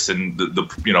Justice and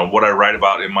the what I write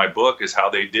about in my book is how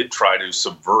they did try to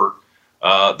subvert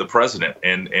the president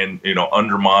and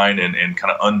undermine and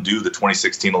kind of undo the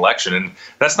 2016 election. And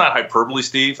that's not hyperbole,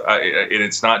 Steve. And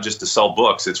it's not just to sell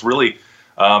books. It's really,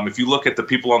 if you look at the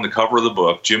people on the cover of the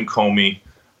book, Jim Comey,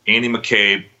 Andy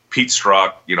McCabe, Pete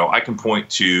Strzok, I can point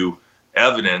to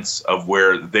evidence of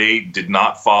where they did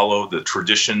not follow the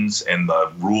traditions and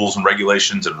the rules and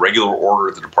regulations and regular order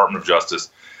of the Department of Justice.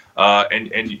 And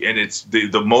it's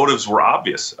the motives were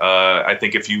obvious. I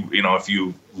think if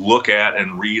you look at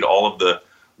and read all of the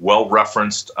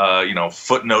well-referenced,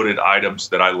 footnoted items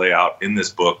that I lay out in this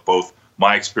book, both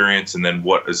my experience and then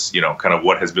what is, kind of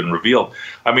what has been revealed.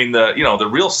 I mean, the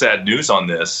real sad news on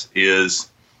this is,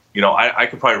 I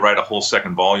could probably write a whole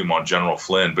second volume on General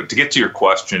Flynn, but to get to your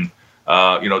question,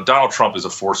 Donald Trump is a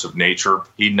force of nature.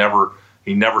 He never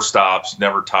stops,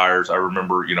 never tires. I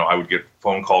remember, I would get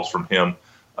phone calls from him,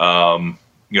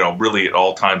 really at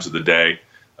all times of the day,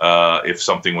 if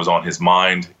something was on his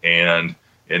mind. And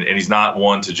he's not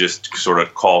one to just sort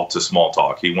of call to small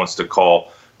talk. He wants to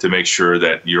call to make sure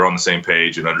that you're on the same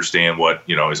page and understand what,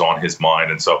 is on his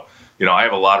mind. And so, I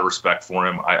have a lot of respect for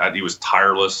him. He was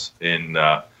tireless and,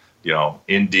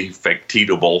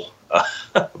 indefatigable.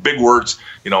 Big words,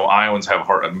 Iowans have a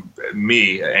hard,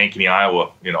 me, Ankeny,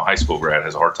 Iowa, high school grad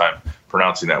has a hard time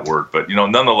pronouncing that word. But,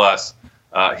 nonetheless,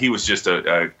 he was just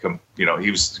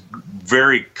he was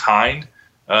very kind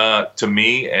to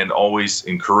me and always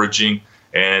encouraging.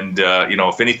 And,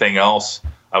 if anything else,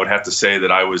 I would have to say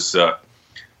that I was,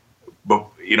 but,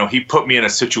 he put me in a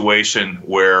situation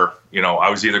where, I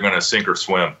was either going to sink or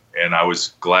swim. And I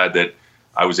was glad that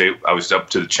I was up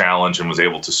to the challenge and was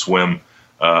able to swim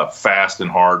fast and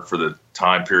hard for the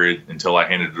time period until I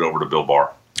handed it over to Bill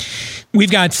Barr.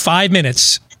 We've got 5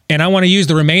 minutes, and I want to use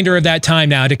the remainder of that time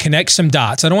now to connect some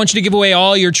dots. I don't want you to give away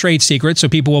all your trade secrets so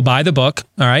people will buy the book,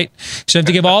 all right? So you have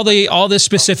to give all the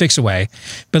specifics away.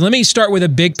 But let me start with a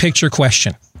big picture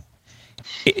question.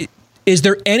 Is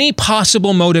there any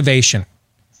possible motivation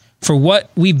for what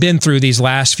we've been through these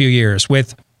last few years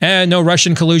with no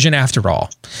Russian collusion after all?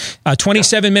 A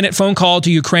 27-minute phone call to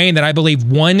Ukraine that I believe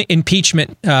one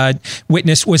impeachment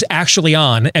witness was actually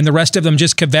on, and the rest of them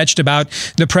just kvetched about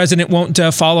the president won't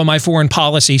follow my foreign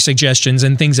policy suggestions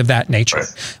and things of that nature.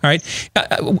 Right. All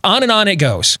right. On and on it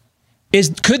goes.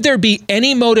 Could there be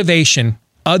any motivation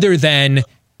other than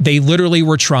they literally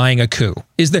were trying a coup?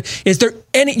 Is there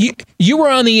any? You were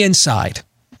on the inside.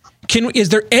 Is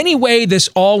there any way this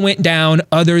all went down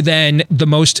other than the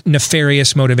most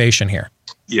nefarious motivation here?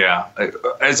 Yeah.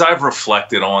 As I've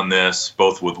reflected on this,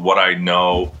 both with what I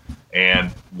know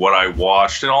and what I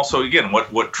watched, and also, again,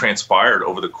 what transpired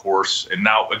over the course, and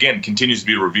now, again, continues to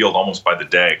be revealed almost by the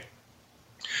day,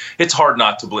 it's hard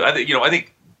not to believe. I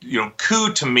think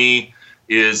coup to me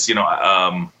is,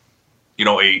 a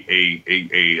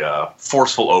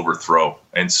forceful overthrow.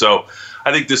 And so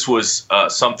I think this was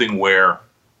something where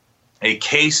a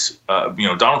case,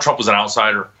 Donald Trump was an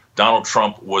outsider. Donald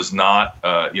Trump was not,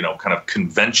 kind of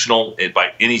conventional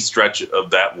by any stretch of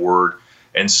that word.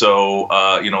 And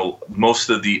so,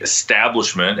 most of the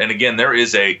establishment, and again, there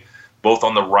is both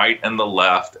on the right and the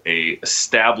left, a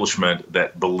establishment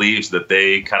that believes that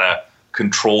they kind of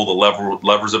control the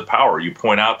levers of power. You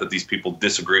point out that these people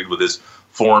disagreed with his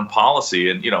foreign policy.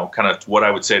 And, kind of what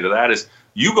I would say to that is,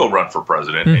 you go run for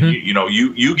president, and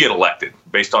you get elected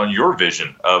based on your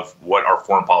vision of what our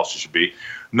foreign policy should be.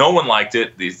 No one liked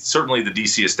it. Certainly the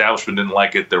DC establishment didn't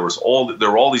like it. There were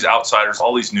all these outsiders,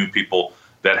 all these new people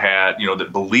that had,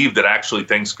 that believed that actually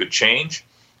things could change.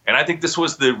 And I think this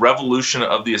was the revolution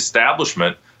of the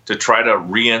establishment to try to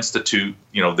reinstitute,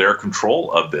 their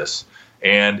control of this.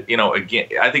 And, again,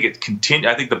 I think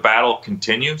I think the battle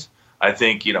continues. I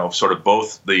think, sort of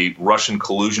both the Russian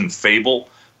collusion fable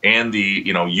and the,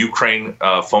 Ukraine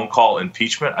phone call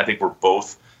impeachment, I think were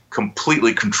both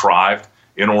completely contrived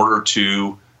in order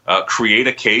to create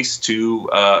a case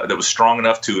that was strong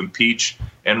enough to impeach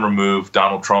and remove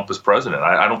Donald Trump as president.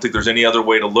 I don't think there's any other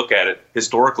way to look at it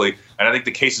historically, and I think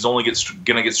the case is only going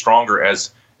to get stronger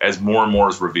as more and more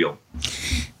is revealed.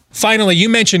 Finally, you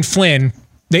mentioned Flynn.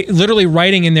 They literally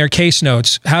writing in their case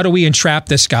notes, how do we entrap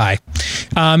this guy?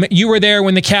 You were there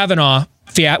when the Kavanaugh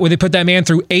fiat, where they put that man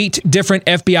through 8 different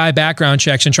FBI background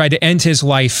checks and tried to end his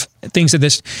life, things of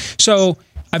this. So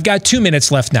I've got 2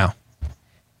 minutes left now.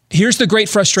 Here's the great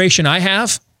frustration I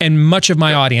have, and much of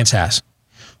my audience has.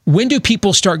 When do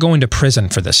people start going to prison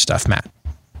for this stuff, Matt?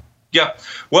 Yeah.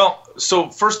 Well, so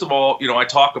first of all, I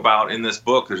talk about in this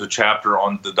book, there's a chapter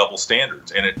on the double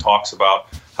standards, and it talks about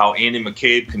how Andy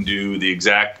McCabe can do the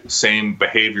exact same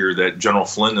behavior that General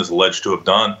Flynn is alleged to have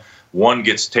done. One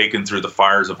gets taken through the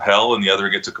fires of hell, and the other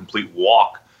gets a complete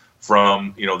walk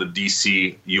from, the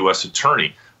D.C. U.S.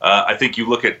 attorney. I think you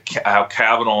look at how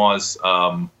Kavanaugh's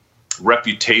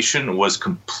reputation was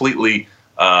completely,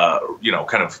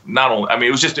 kind of not only. I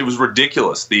mean, it was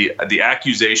ridiculous. The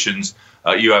accusations.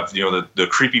 You have, the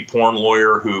creepy porn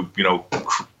lawyer who,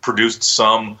 produced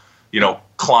some,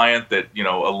 client that,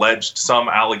 alleged some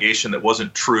allegation that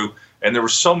wasn't true, and there were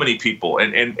so many people,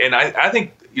 and I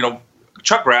think,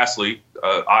 Chuck Grassley,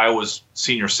 Iowa's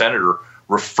senior senator,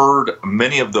 referred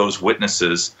many of those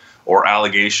witnesses or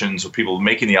allegations, or people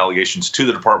making the allegations to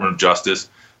the Department of Justice.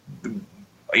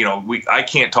 I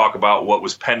can't talk about what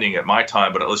was pending at my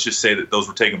time, but let's just say that those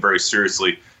were taken very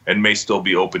seriously and may still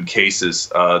be open cases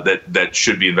that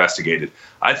should be investigated.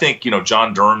 I think,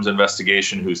 John Durham's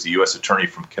investigation, who's the U.S. Attorney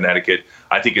from Connecticut,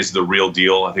 I think is the real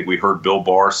deal. I think we heard Bill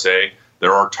Barr say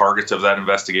there are targets of that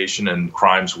investigation and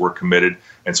crimes were committed.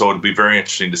 And so it'll be very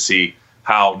interesting to see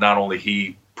how not only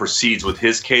he proceeds with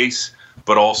his case,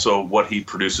 but also what he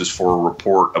produces for a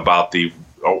report about the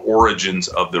origins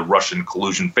of the Russian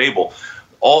collusion fable.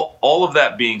 All of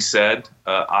that being said,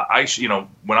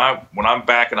 when I'm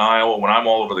back in Iowa, when I'm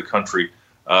all over the country,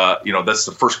 that's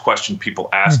the first question people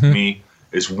ask me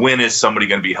is, when is somebody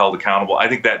going to be held accountable? I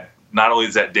think that not only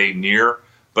is that day near,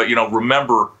 but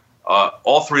remember,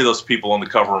 all three of those people on the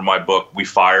cover of my book we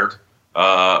fired.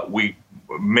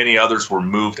 Many others were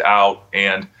moved out,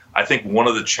 and I think one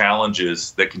of the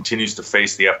challenges that continues to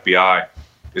face the FBI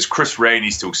is Chris Wray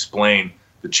needs to explain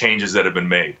the changes that have been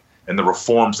made and the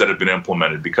reforms that have been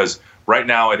implemented. Because right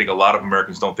now, I think a lot of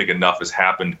Americans don't think enough has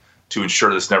happened to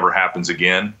ensure this never happens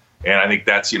again. And I think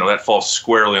that's, that falls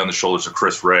squarely on the shoulders of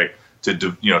Chris Wray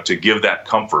to give that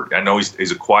comfort. I know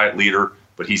he's a quiet leader,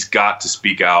 but he's got to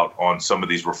speak out on some of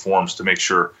these reforms to make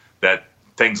sure that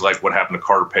things like what happened to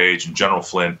Carter Page and General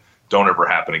Flynn don't ever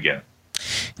happen again.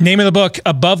 Name of the book,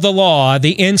 Above the Law,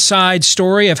 the inside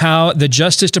story of how the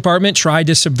Justice Department tried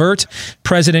to subvert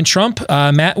President Trump.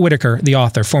 Matt Whitaker, the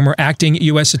author, former acting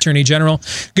U.S. Attorney General.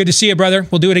 Good to see you, brother.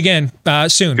 We'll do it again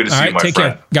soon. Good to see you, my Take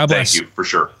friend. care. God bless. Thank you, for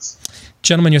sure.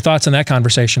 Gentlemen, your thoughts on that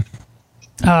conversation?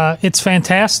 It's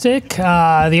fantastic.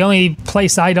 The only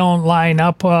place I don't line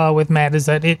up with Matt is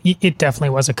that it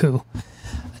definitely was a coup.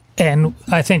 And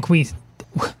I think we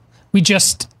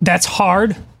just, that's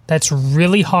hard. That's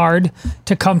really hard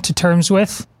to come to terms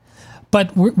with.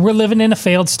 But we're living in a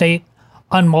failed state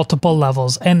on multiple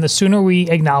levels. And the sooner we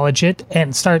acknowledge it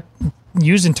and start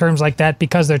using terms like that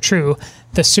because they're true,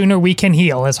 the sooner we can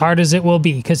heal, as hard as it will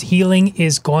be, because healing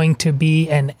is going to be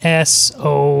an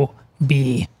SOB.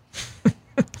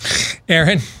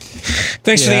 Aaron,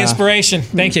 thanks for the inspiration.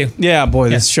 Thank you. Yeah, boy,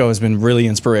 this show has been really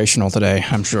inspirational today,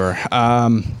 I'm sure.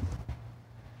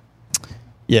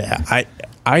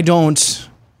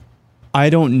 I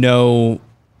don't know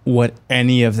what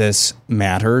any of this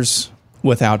matters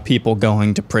without people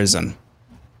going to prison.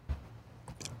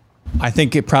 I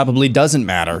think it probably doesn't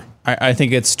matter. I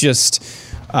think it's just,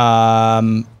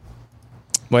 that's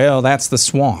the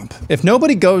swamp. If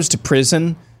nobody goes to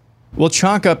prison, we'll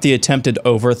chalk up the attempted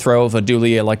overthrow of a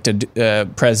duly elected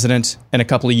president in a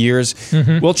couple of years.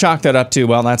 We'll chalk that up to,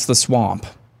 that's the swamp.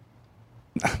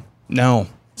 No,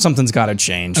 something's got to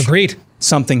change. Agreed.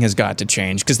 Something has got to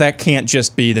change, because that can't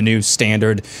just be the new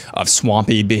standard of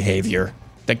swampy behavior.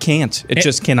 That can't. It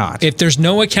just cannot. If there's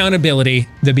no accountability,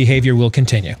 the behavior will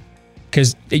continue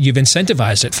because you've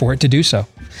incentivized it for it to do so. All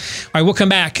right, we'll come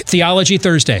back. Theology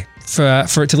Thursday for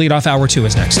to lead off hour 2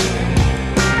 is next.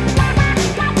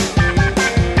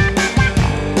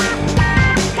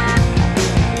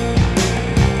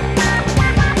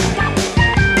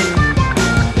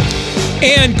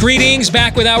 And greetings,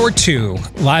 back with Hour 2,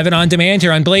 live and on demand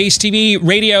here on Blaze TV,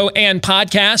 radio, and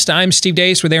podcast. I'm Steve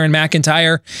Deace with Aaron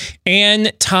McIntyre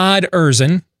and Todd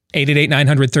Erzin.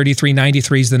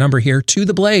 888-900-3393 is the number here to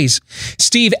the Blaze.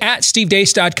 Steve at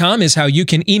stevedeace.com is how you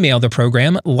can email the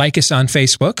program. Like us on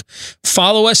Facebook.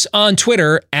 Follow us on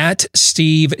Twitter at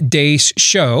Steve Deace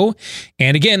Show.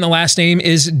 And again, the last name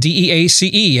is Deace.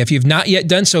 If you've not yet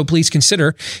done so, please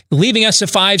consider leaving us a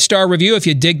 5-star review if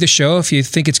you dig the show, if you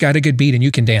think it's got a good beat and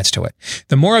you can dance to it.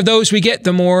 The more of those we get,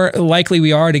 the more likely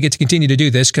we are to get to continue to do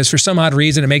this, because for some odd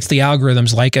reason, it makes the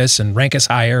algorithms like us and rank us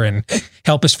higher and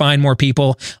help us find more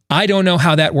people. I don't know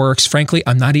how that works. Frankly,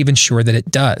 I'm not even sure that it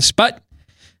does, but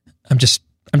I'm just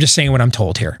saying what I'm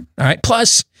told here. All right.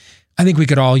 Plus, I think we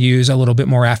could all use a little bit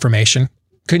more affirmation.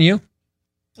 Couldn't you?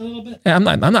 A little bit. I'm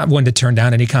not one to turn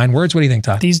down any kind words. What do you think,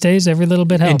 Todd? These days, every little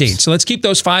bit helps. Indeed. So let's keep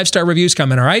those 5-star reviews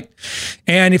coming. All right.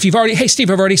 And if you've already, hey, Steve,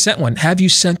 I've already sent one. Have you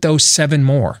sent those 7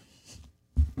 more?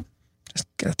 Just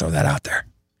gotta throw that out there.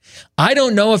 I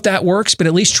don't know if that works, but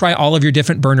at least try all of your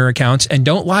different burner accounts and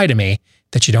don't lie to me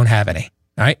that you don't have any.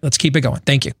 All right, let's keep it going.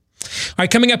 Thank you. All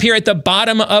right, coming up here at the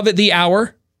bottom of the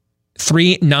hour,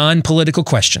 3 non-political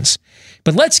questions.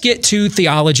 But let's get to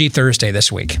Theology Thursday this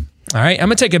week. All right, I'm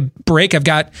going to take a break. I've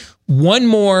got one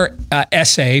more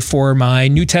essay for my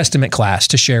New Testament class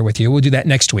to share with you. We'll do that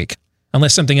next week,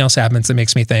 unless something else happens that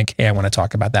makes me think, hey, I want to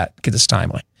talk about that because it's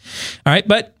timely. All right,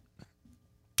 but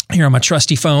here on my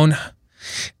trusty phone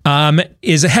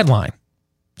is a headline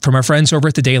from our friends over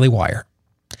at the Daily Wire.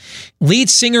 Lead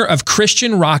singer of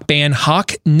Christian rock band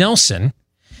Hawk Nelson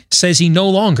says he no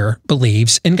longer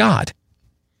believes in God.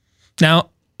 Now,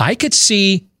 I could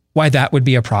see why that would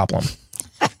be a problem,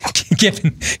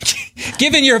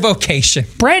 given your vocation.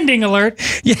 Branding alert.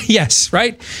 Yes,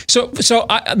 right? So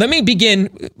let me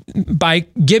begin by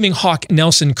giving Hawk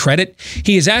Nelson credit.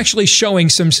 He is actually showing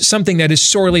something that is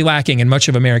sorely lacking in much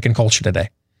of American culture today.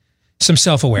 Some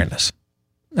self-awareness.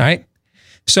 All right?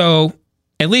 So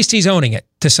at least he's owning it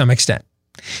to some extent.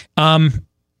 John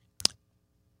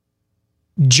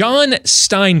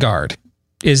Steingard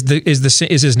is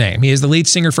his name. He is the lead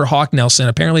singer for Hawk Nelson.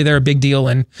 Apparently they're a big deal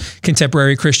in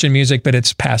contemporary Christian music, but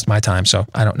it's past my time, so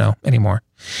I don't know anymore.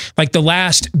 Like the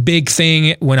last big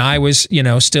thing when I was,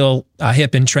 still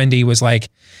hip and trendy was like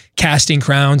Casting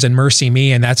Crowns and Mercy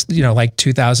Me, and that's, like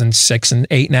 2006 and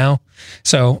 8 now.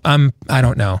 So I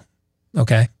don't know.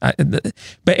 Okay. But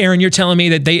Aaron, you're telling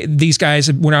me that these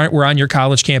guys were on your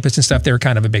college campus and stuff, they were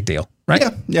kind of a big deal, right?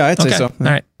 Yeah, I'd say so. All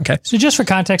right. Okay. So just for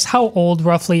context, how old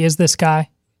roughly is this guy?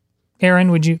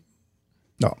 Aaron, would you?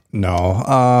 No.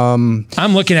 I'm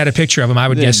looking at a picture of him. I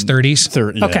would guess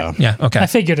 30s. Okay. Yeah. Okay. I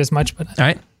figured as much, but. All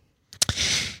right.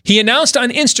 He announced on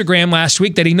Instagram last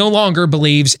week that he no longer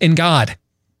believes in God.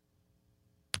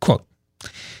 Quote,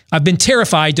 I've been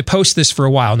terrified to post this for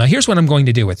a while. Now, here's what I'm going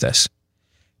to do with this.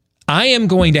 I am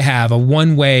going to have a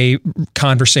one-way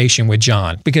conversation with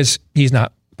John because he's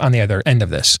not on the other end of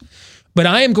this. But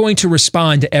I am going to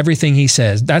respond to everything he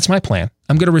says. That's my plan.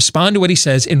 I'm going to respond to what he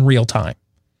says in real time.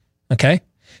 Okay?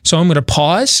 So I'm going to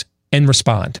pause and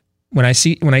respond when I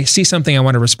see something I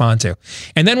want to respond to.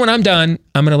 And then when I'm done,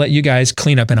 I'm going to let you guys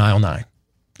clean up in aisle 9.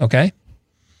 Okay?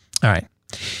 All right.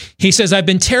 He says, I've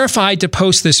been terrified to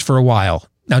post this for a while.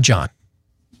 Now, John,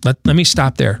 let me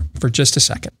stop there for just a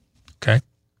second. Okay?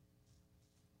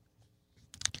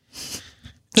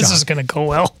 This is going to go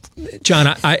well. John,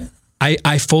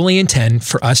 I fully intend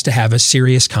for us to have a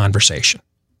serious conversation.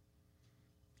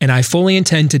 And I fully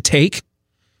intend to take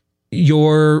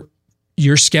your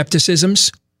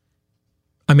skepticisms.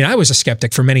 I mean, I was a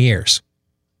skeptic for many years.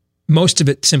 Most of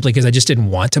it simply because I just didn't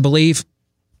want to believe.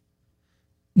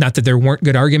 Not that there weren't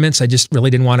good arguments. I just really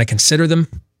didn't want to consider them.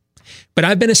 But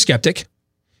I've been a skeptic.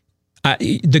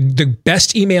 The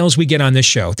best emails we get on this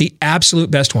show, the absolute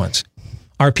best ones,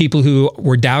 are people who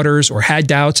were doubters or had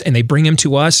doubts, and they bring them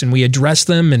to us and we address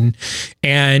them and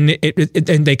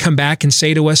they come back and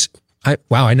say to us,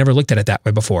 wow, I never looked at it that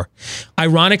way before.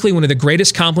 Ironically, one of the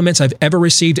greatest compliments I've ever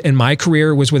received in my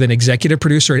career was with an executive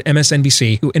producer at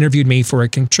MSNBC who interviewed me for a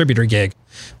contributor gig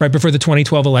right before the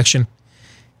 2012 election.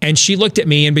 And she looked at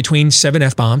me in between 7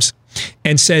 F-bombs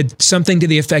and said something to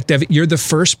the effect of, you're the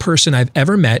first person I've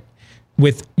ever met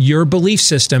with your belief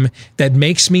system that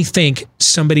makes me think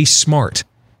somebody smart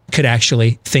could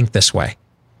actually think this way.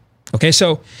 Okay,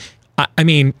 so, I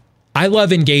mean, I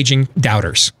love engaging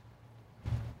doubters.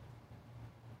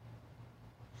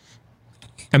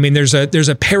 I mean, there's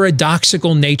a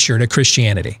paradoxical nature to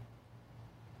Christianity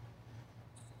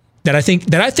that I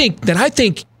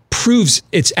think proves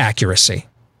its accuracy.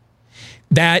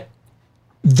 That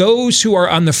those who are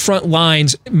on the front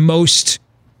lines most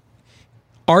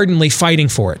ardently fighting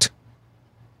for it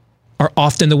are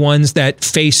often the ones that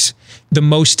face the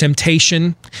most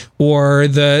temptation or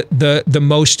the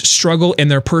most struggle in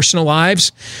their personal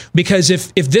lives. Because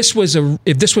if this was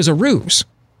a ruse,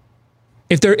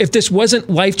 if this wasn't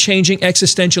life-changing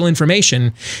existential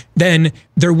information, then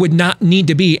there would not need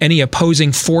to be any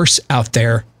opposing force out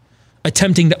there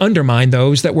attempting to undermine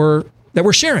those that were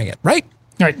sharing it, right?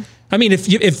 Right. I mean,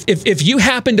 if you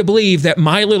happen to believe that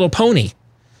My Little Pony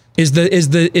is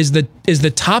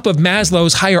the top of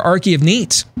Maslow's hierarchy of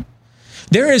needs,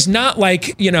 there is not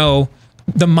like,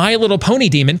 the My Little Pony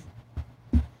demon,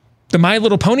 the My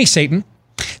Little Pony Satan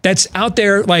that's out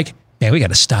there like, man, we got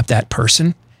to stop that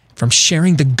person from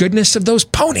sharing the goodness of those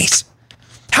ponies.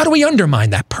 How do we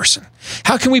undermine that person?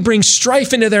 How can we bring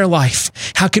strife into their life?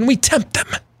 How can we tempt them?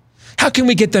 How can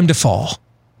we get them to fall?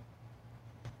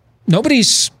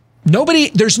 There's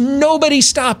nobody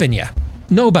stopping you.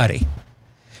 Nobody.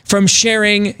 From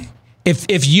sharing,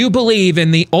 if you believe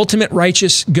in the ultimate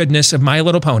righteous goodness of My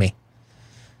Little Pony,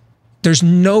 there's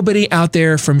nobody out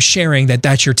there from sharing that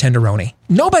that's your tenderoni.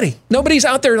 Nobody. Nobody's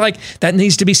out there like, that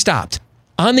needs to be stopped.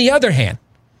 On the other hand,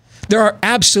 there are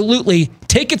absolutely,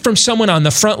 take it from someone on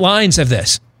the front lines of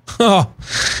this. Oh,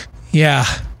 yeah.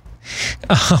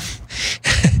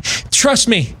 Trust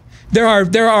me, there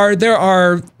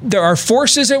are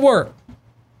forces at work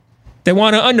that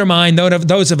want to undermine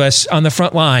those of us on the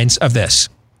front lines of this.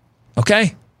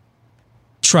 Okay?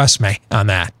 Trust me on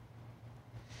that.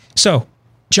 So,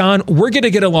 John, we're going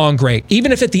to get along great,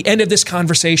 even if at the end of this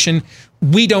conversation,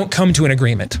 we don't come to an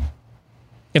agreement.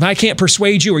 If I can't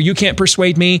persuade you or you can't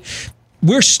persuade me,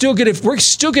 we're still gonna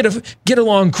get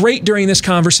along great during this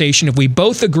conversation if we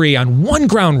both agree on one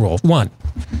ground rule. One.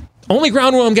 Only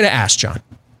ground rule I'm gonna ask, John.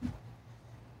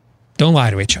 Don't lie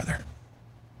to each other.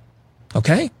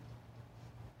 Okay?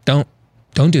 Don't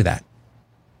do that.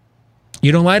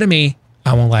 You don't lie to me,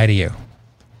 I won't lie to you.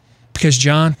 Because,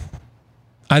 John,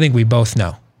 I think we both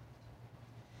know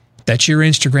that your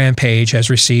Instagram page has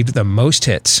received the most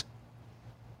hits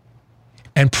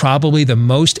and probably the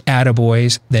most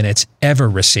attaboys than it's ever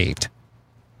received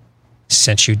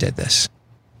since you did this.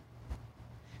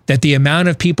 That the amount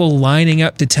of people lining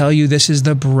up to tell you this is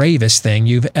the bravest thing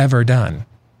you've ever done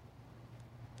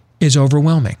is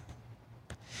overwhelming.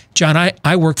 John,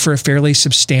 I work for a fairly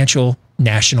substantial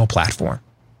national platform.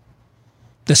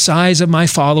 The size of my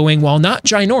following, while not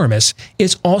ginormous,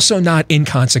 is also not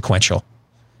inconsequential.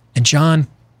 And John,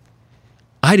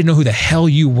 I didn't know who the hell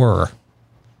you were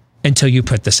until you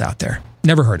put this out there.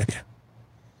 Never heard of you.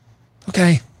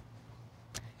 Okay?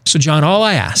 So John, all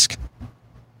I ask,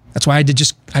 that's why I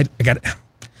got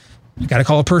to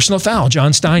call a personal foul,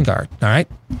 John Steingard, all right?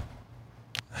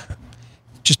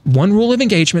 Just one rule of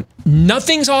engagement.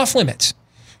 Nothing's off limits.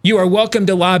 You are welcome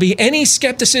to lobby any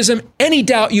skepticism, any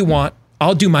doubt you want.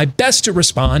 I'll do my best to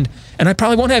respond, and I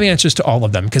probably won't have answers to all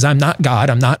of them because I'm not God.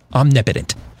 I'm not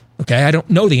omnipotent. Okay? I don't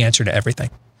know the answer to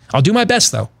everything. I'll do my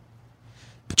best, though.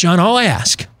 But John, all I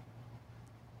ask,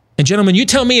 and gentlemen, you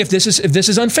tell me if this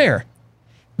is unfair.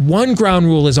 One ground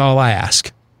rule is all I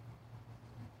ask.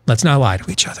 Let's not lie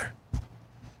to each other.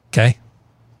 Okay?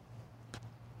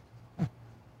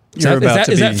 Is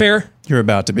that fair? You're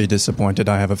about to be disappointed,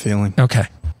 I have a feeling. Okay.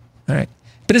 All right.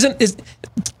 But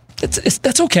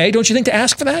that's okay, don't you think, to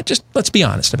ask for that? Just let's be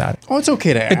honest about it. Oh, it's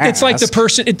okay to ask. It's like the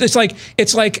person.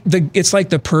 It's like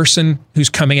the person who's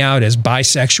coming out as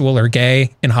bisexual or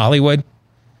gay in Hollywood.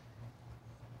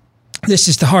 This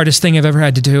is the hardest thing I've ever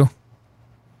had to do.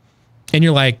 And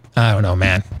you're like, I don't know,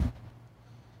 man.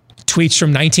 Tweets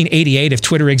from 1988, if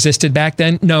Twitter existed back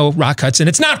then. No, Rock Hudson,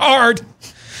 it's not hard.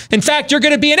 In fact, you're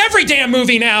going to be in every damn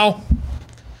movie now.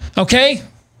 Okay?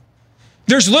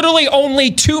 There's literally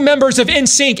only 2 members of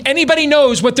NSYNC. Anybody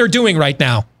knows what they're doing right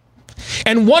now.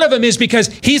 And one of them is because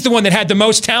he's the one that had the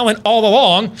most talent all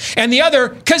along. And the other,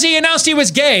 because he announced he was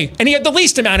gay and he had the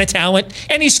least amount of talent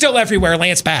and he's still everywhere,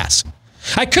 Lance Bass.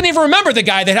 I couldn't even remember the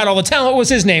guy that had all the talent. What was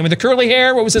his name? With the curly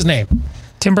hair? What was his name?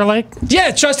 Timberlake?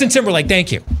 Yeah, Justin Timberlake.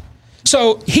 Thank you.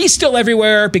 So he's still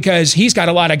everywhere because he's got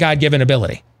a lot of God-given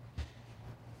ability.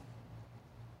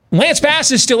 Lance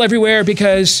Bass is still everywhere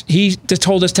because he just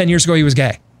told us 10 years ago he was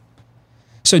gay.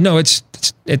 So no,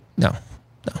 no.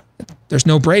 There's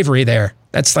no bravery there.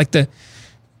 That's a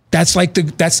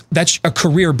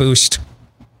career boost.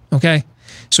 Okay?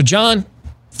 So John,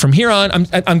 from here on,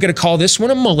 I'm going to call this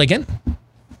one a mulligan.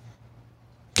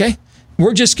 Okay?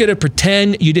 We're just going to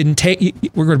pretend we're going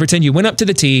to pretend you went up to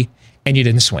the tee and you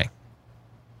didn't swing.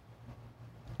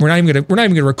 We're not even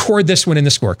going to record this one in the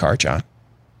scorecard, John.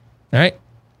 All right?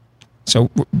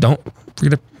 So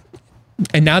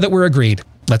and now that we're agreed,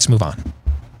 let's move on.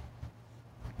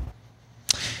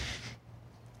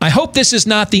 I hope this is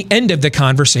not the end of the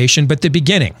conversation, but the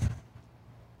beginning.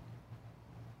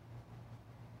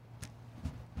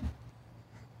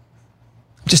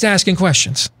 Just asking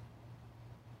questions.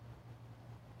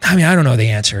 I mean, I don't know the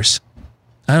answers.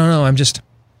 I don't know. I'm just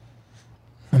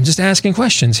asking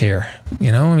questions here.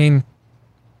 You know, I mean,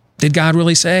 did God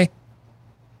really say?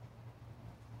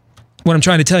 What I'm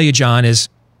trying to tell you, John, is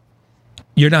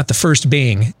you're not the first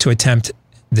being to attempt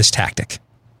this tactic.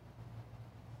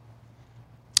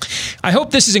 I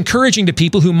hope this is encouraging to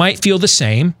people who might feel the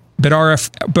same, but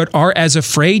are as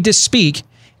afraid to speak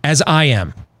as I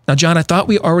am. Now, John, I thought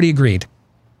we already agreed.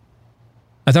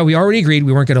 We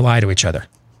weren't going to lie to each other.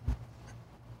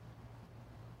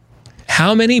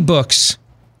 How many books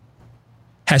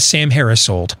has Sam Harris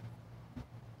sold?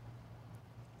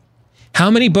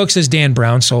 How many books has Dan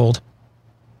Brown sold?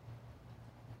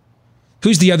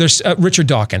 Who's the other? Richard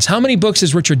Dawkins. How many books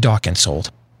has Richard Dawkins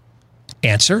sold?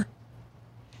 Answer: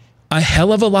 a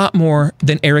hell of a lot more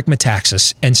than Eric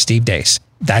Metaxas and Steve Deace.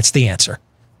 That's the answer.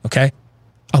 Okay?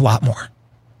 A lot more.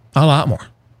 A lot more.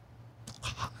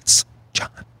 Lots, John.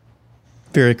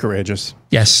 Very courageous.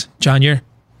 Yes, John, you're...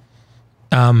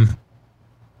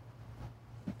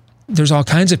 there's all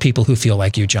kinds of people who feel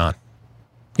like you, John.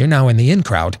 You're now in the in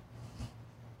crowd.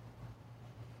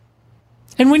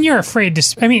 And when you're afraid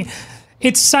to... I mean,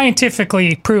 it's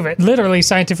scientifically proven, literally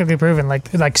scientifically proven,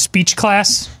 like speech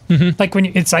class. Mm-hmm. Like when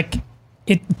it's like...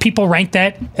 people rank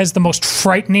that as the most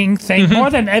frightening thing, mm-hmm. more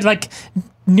than like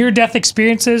near-death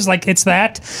experiences. Like it's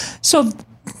that. So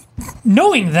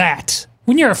knowing that,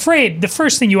 when you're afraid, the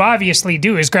first thing you obviously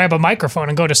do is grab a microphone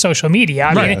and go to social media.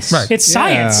 I mean, it's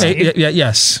science.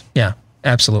 Yes. Yeah,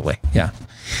 absolutely. Yeah.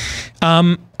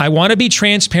 I want to be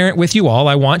transparent with you all.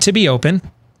 I want to be open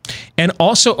and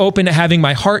also open to having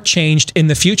my heart changed in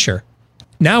the future.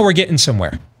 Now we're getting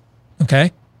somewhere.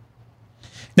 Okay.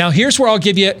 Now here's where I'll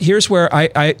give you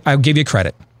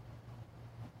credit.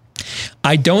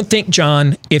 I don't think,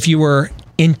 John, if you were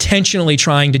intentionally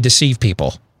trying to deceive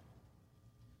people,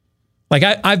 like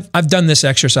I've done this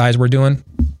exercise we're doing.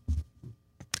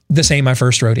 This ain't my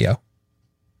first rodeo.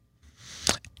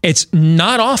 It's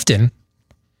not often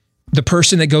the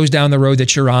person that goes down the road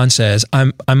that you're on says,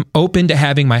 I'm open to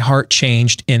having my heart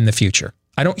changed in the future.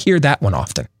 I don't hear that one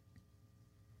often.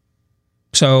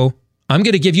 So I'm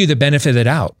going to give you the benefit of the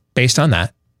doubt based on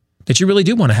that you really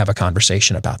do want to have a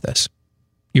conversation about this.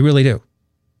 You really do.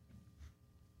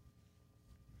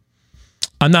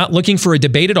 I'm not looking for a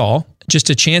debate at all, just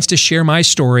a chance to share my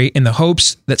story in the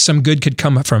hopes that some good could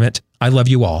come from it. I love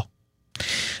you all.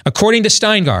 According to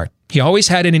Steingart, he always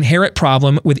had an inherent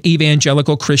problem with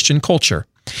evangelical Christian culture,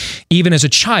 even as a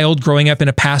child growing up in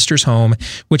a pastor's home,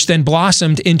 which then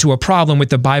blossomed into a problem with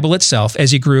the Bible itself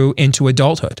as he grew into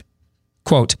adulthood.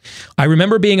 Quote, I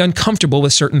remember being uncomfortable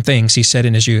with certain things, he said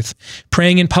in his youth.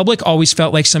 Praying in public always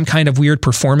felt like some kind of weird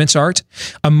performance art.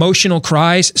 Emotional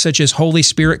cries such as Holy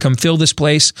Spirit, come fill this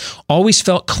place, always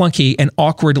felt clunky and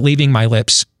awkward leaving my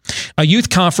lips. A youth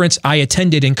conference I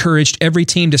attended encouraged every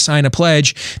team to sign a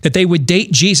pledge that they would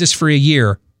date Jesus for a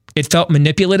year. It felt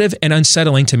manipulative and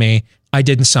unsettling to me. I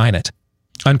didn't sign it.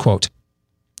 Unquote.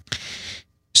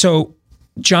 So,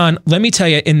 John, let me tell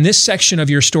you, in this section of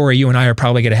your story, you and I are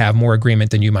probably going to have more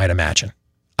agreement than you might imagine.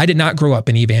 I did not grow up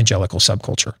in evangelical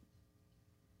subculture.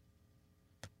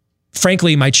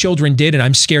 Frankly, my children did, and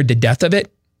I'm scared to death of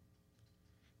it,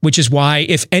 which is why,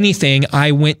 if anything,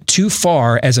 I went too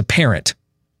far as a parent.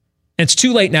 And it's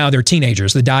too late now. They're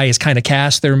teenagers. The die is kind of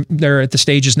cast. They're at the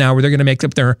stages now where they're going to make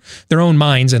up their own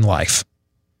minds in life.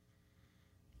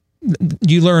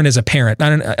 You learn as a parent.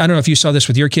 I don't know if you saw this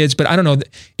with your kids, but I don't know.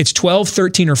 It's 12,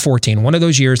 13, or 14. One of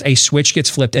those years, a switch gets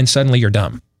flipped and suddenly you're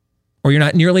dumb. Or you're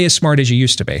not nearly as smart as you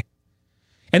used to be.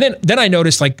 And then I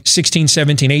noticed like 16,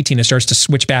 17, 18, it starts to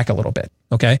switch back a little bit.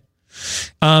 Okay.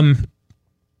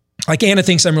 Like Anna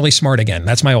thinks I'm really smart again.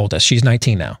 That's my oldest. She's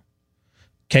 19 now.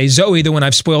 Okay. Zoe, the one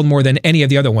I've spoiled more than any of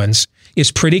the other ones,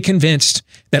 is pretty convinced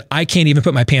that I can't even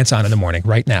put my pants on in the morning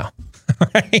right now.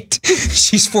 Right?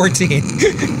 She's 14.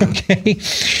 Okay.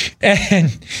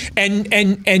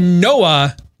 And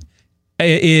Noah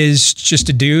is just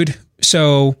a dude.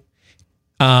 So,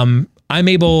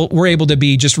 we're able to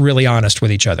be just really honest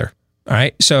with each other. All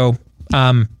right. So,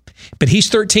 but he's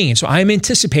 13. So I'm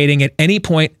anticipating at any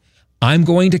point I'm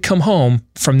going to come home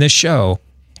from this show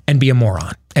and be a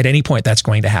moron. At any point that's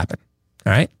going to happen.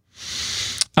 All right.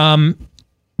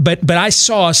 But I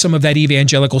saw some of that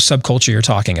evangelical subculture you're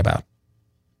talking about.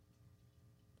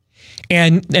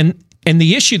 And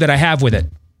the issue that I have with it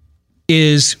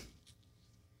is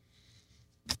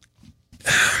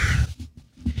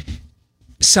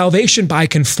salvation by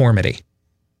conformity.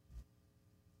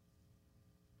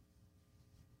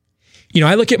 You know,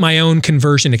 I look at my own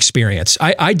conversion experience.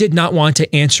 I did not want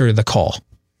to answer the call.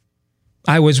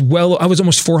 I was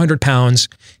almost 400 pounds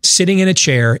sitting in a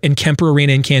chair in Kemper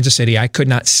Arena in Kansas City. I could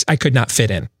not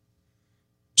fit in.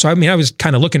 So, I was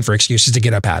kind of looking for excuses to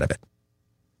get up out of it.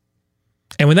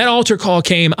 And when that altar call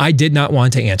came, I did not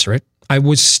want to answer it. I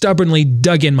was stubbornly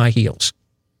dug in my heels.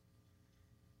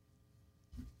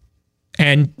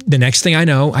 And the next thing I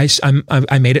know,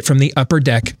 I made it from the upper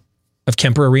deck of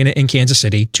Kemper Arena in Kansas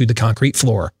City to the concrete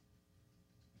floor.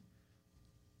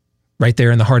 Right there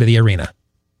in the heart of the arena.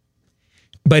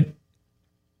 But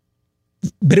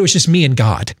it was just me and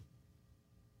God.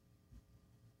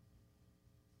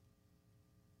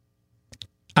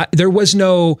 I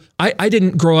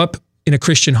didn't grow up in a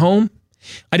Christian home.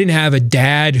 I didn't have a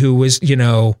dad who was,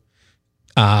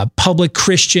 public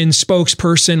Christian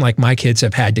spokesperson like my kids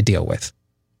have had to deal with.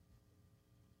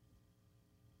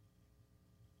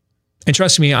 And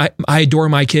trust me, I adore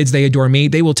my kids. They adore me.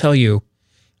 They will tell you,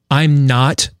 I'm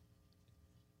not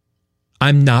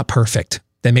perfect.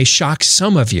 That may shock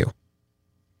some of you.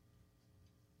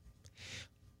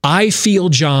 I feel,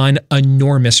 John,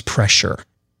 enormous pressure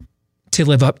to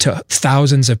live up to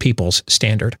thousands of people's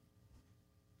standard.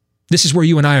 This is where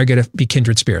you and I are going to be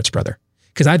kindred spirits, brother.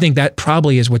 Because I think that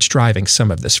probably is what's driving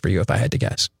some of this for you, if I had to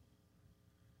guess.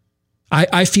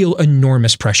 I feel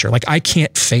enormous pressure. Like I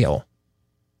can't fail.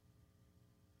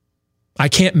 I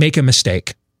can't make a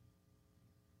mistake.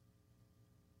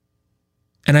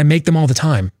 And I make them all the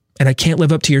time. And I can't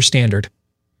live up to your standard.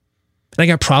 And I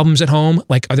got problems at home,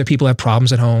 like other people have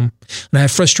problems at home. And I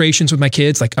have frustrations with my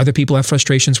kids, like other people have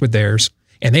frustrations with theirs.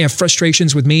 And they have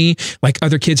frustrations with me, like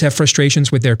other kids have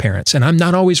frustrations with their parents. And I'm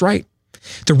not always right.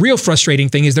 The real frustrating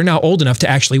thing is they're now old enough to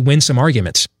actually win some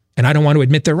arguments. And I don't want to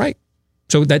admit they're right.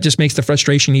 So that just makes the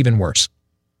frustration even worse.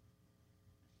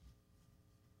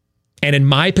 And in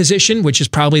my position, which is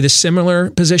probably the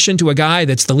similar position to a guy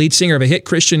that's the lead singer of a hit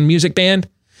Christian music band,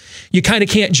 you kind of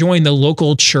can't join the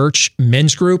local church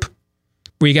men's group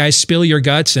where you guys spill your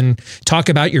guts and talk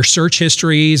about your search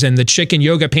histories and the chicken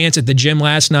yoga pants at the gym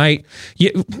last night.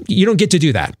 You don't get to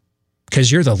do that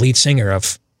because you're the lead singer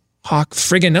of Hawk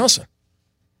friggin' Nelson.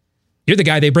 You're the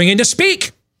guy they bring in to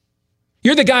speak.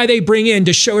 You're the guy they bring in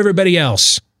to show everybody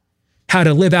else how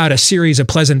to live out a series of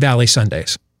Pleasant Valley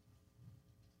Sundays.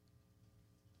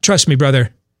 Trust me,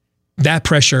 brother, that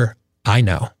pressure, I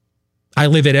know. I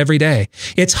live it every day.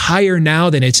 It's higher now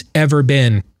than it's ever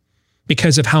been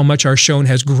because of how much our show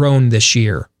has grown this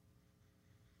year.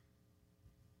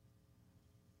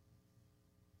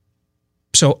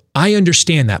 So I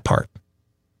understand that part.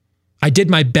 I did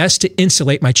my best to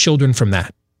insulate my children from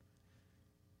that.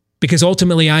 Because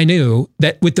ultimately I knew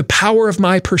that with the power of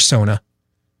my persona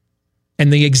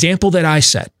and the example that I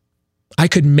set, I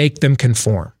could make them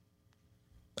conform.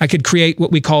 I could create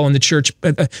what we call in the church,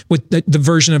 with the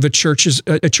version of a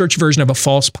church version of a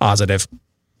false positive.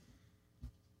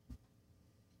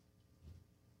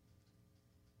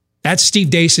 That's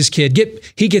Steve Deace's kid.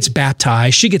 He gets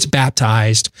baptized. She gets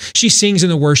baptized. She sings in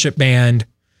the worship band.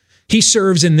 He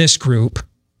serves in this group.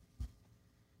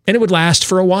 And it would last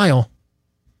for a while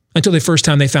until the first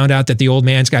time they found out that the old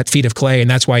man's got feet of clay and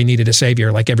that's why he needed a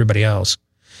savior like everybody else.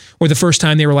 Or the first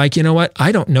time they were like, you know what?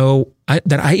 I don't know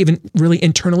that I even really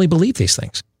internally believe these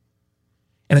things.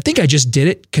 And I think I just did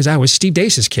it because I was Steve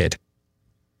Deace's kid.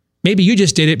 Maybe you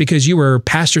just did it because you were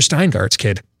Pastor Steingart's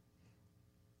kid.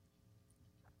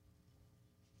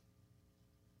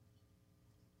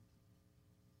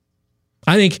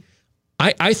 I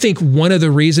think one of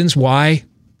the reasons why,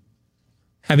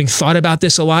 having thought about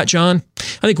this a lot, John,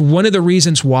 I think one of the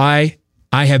reasons why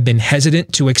I have been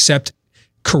hesitant to accept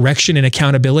correction and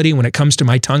accountability when it comes to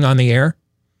my tongue on the air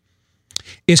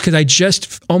is because I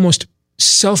just almost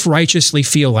self-righteously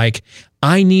feel like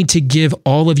I need to give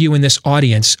all of you in this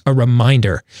audience a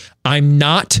reminder. I'm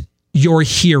not your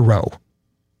hero.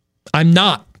 I'm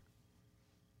not.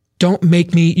 Don't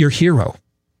make me your hero.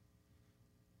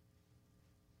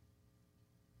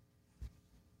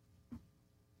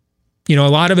 You know, a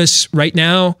lot of us right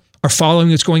now are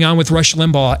following what's going on with Rush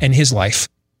Limbaugh and his life.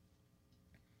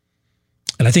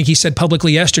 And I think he said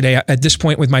publicly yesterday, at this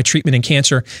point with my treatment in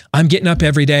cancer, I'm getting up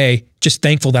every day just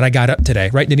thankful that I got up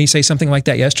today, right? Didn't he say something like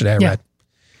that yesterday? I read.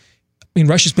 I mean,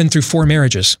 Rush has been through 4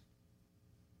 marriages,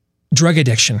 drug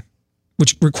addiction,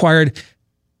 which required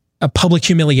a public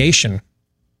humiliation.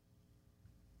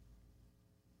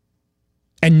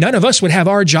 And none of us would have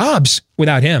our jobs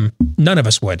without him. None of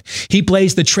us would. He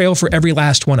blazed the trail for every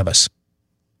last one of us.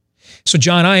 So,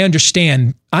 John, I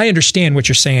understand what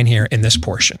you're saying here in this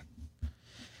portion.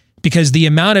 Because the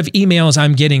amount of emails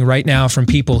I'm getting right now from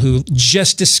people who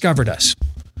just discovered us.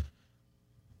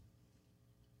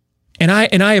 And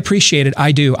I appreciate it.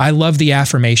 I do. I love the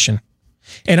affirmation.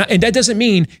 And that doesn't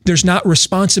mean there's not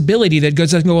responsibility that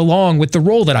doesn't go along with the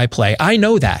role that I play. I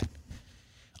know that.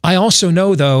 I also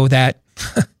know, though, that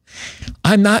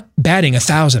I'm not batting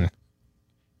 1,000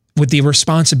 with the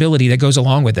responsibility that goes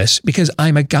along with this because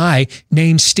I'm a guy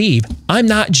named Steve. I'm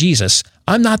not Jesus.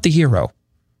 I'm not the hero.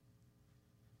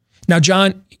 Now,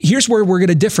 John, here's where we're going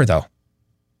to differ, though,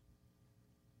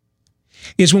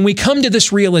 is when we come to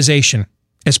this realization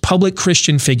as public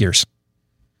Christian figures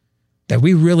that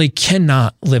we really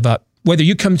cannot live up, whether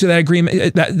you come to that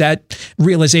agreement, that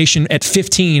realization at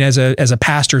 15 as a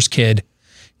pastor's kid,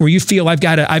 where you feel I've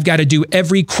got to do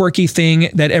every quirky thing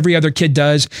that every other kid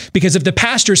does, because if the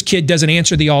pastor's kid doesn't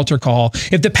answer the altar call,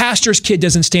 if the pastor's kid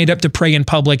doesn't stand up to pray in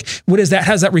public, what is that?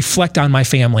 How does that reflect on my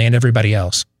family and everybody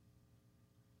else?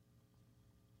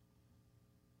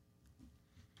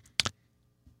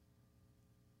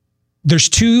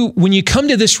 When you come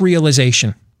to this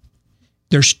realization,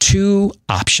 there's 2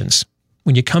 options.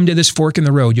 When you come to this fork in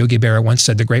the road, Yogi Berra once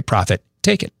said, the great prophet,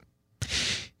 take it.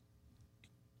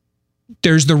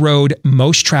 There's the road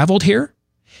most traveled here,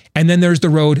 and then there's the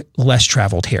road less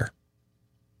traveled here.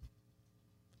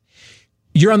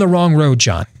 You're on the wrong road,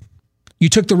 John. You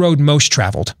took the road most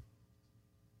traveled.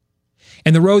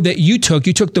 And the road that you took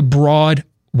the broad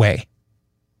way.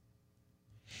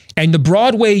 And the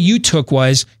broad way you took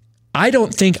was, I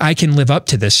don't think I can live up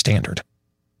to this standard.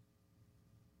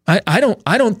 I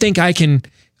don't think I can,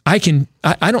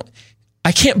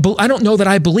 I don't know that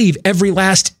I believe every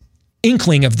last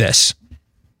inkling of this.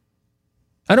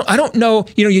 I don't know,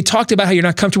 you talked about how you're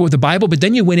not comfortable with the Bible, but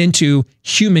then you went into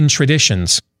human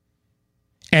traditions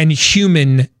and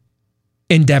human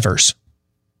endeavors.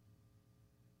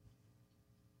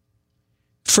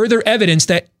 Further evidence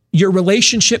that your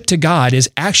relationship to God is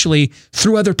actually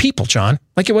through other people, John,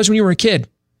 like it was when you were a kid. It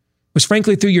was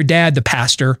frankly through your dad, the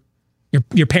pastor,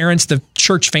 your parents, the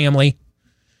church family,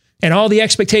 and all the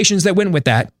expectations that went with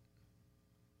that.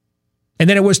 And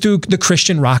then it was through the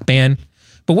Christian rock band.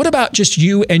 But what about just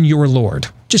you and your Lord?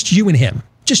 Just you and him.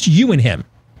 Just you and him.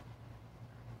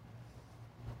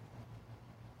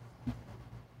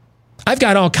 I've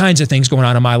got all kinds of things going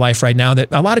on in my life right now that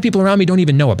a lot of people around me don't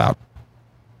even know about.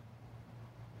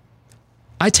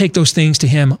 I take those things to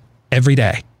him every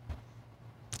day,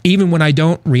 even when I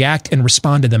don't react and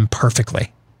respond to them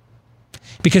perfectly.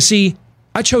 Because see,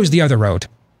 I chose the other road.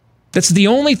 That's the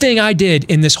only thing I did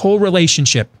in this whole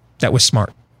relationship that was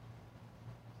smart.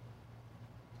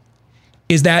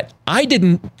 Is that I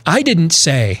didn't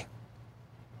say,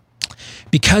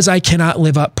 because I cannot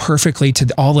live up perfectly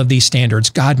to all of these standards,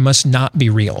 God must not be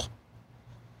real.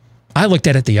 I looked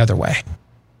at it the other way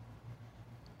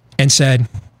and said,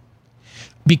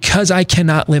 because I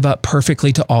cannot live up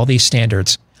perfectly to all these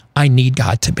standards, I need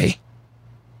God to be.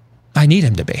 I need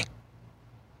him to be.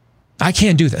 I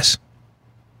can't do this.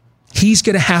 He's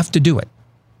going to have to do it.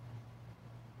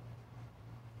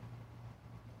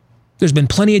 There's been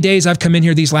plenty of days I've come in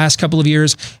here these last couple of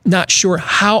years, not sure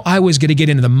how I was going to get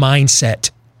into the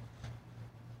mindset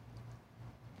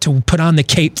to put on the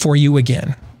cape for you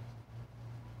again.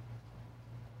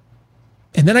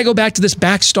 And then I go back to this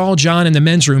back stall John in the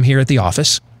men's room here at the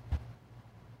office.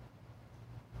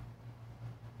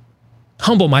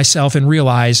 Humble myself and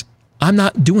realize I'm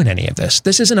not doing any of this.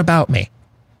 This isn't about me.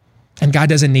 And God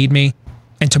doesn't need me.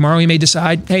 And tomorrow he may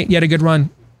decide, hey, you had a good run.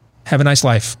 Have a nice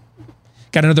life.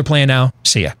 Got another plan now.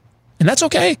 See ya. And that's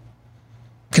okay.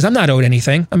 Because I'm not owed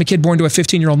anything. I'm a kid born to a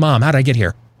 15-year-old mom. How did I get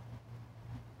here?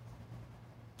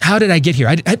 How did I get here?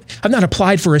 I've not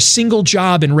applied for a single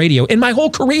job in radio in my whole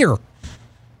career.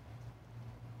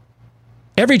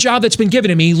 Every job that's been given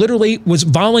to me literally was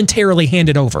voluntarily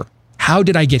handed over. How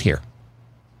did I get here?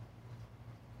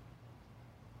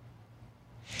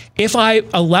 If I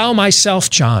allow myself,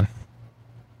 John,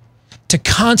 to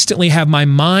constantly have my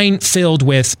mind filled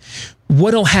with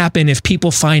what'll happen if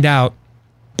people find out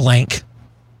blank?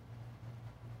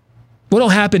 What'll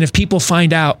happen if people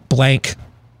find out blank?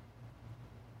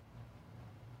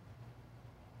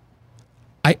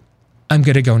 I'm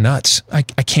going to go nuts. I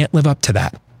can't live up to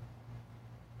that.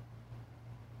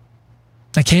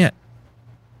 I can't.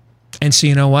 And so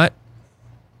you know what?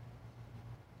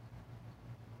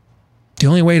 The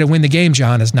only way to win the game,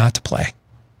 John, is not to play.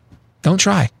 Don't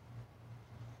try.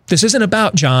 This isn't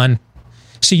about, John,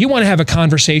 so you want to have a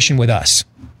conversation with us.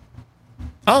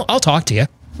 I'll talk to you.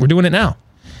 We're doing it now.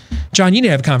 John, you need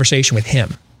to have a conversation with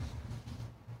him.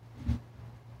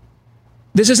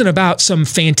 This isn't about some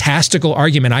fantastical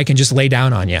argument I can just lay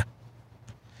down on you.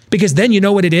 Because then you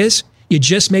know what it is? You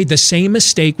just made the same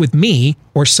mistake with me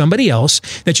or somebody else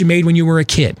that you made when you were a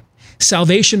kid.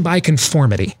 Salvation by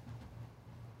conformity.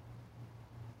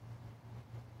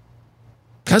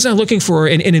 God's not looking for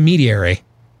an intermediary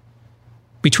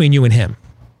between you and him.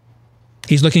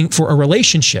 He's looking for a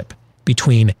relationship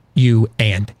between you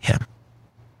and him.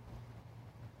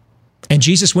 And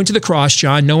Jesus went to the cross,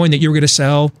 John, knowing that you were going to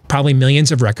sell probably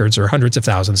millions of records or hundreds of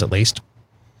thousands at least.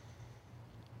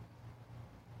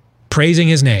 Praising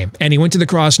his name. And he went to the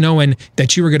cross knowing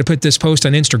that you were going to put this post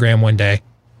on Instagram one day,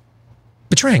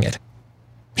 betraying it.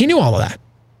 He knew all of that.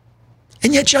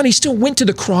 And yet, John, he still went to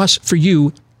the cross for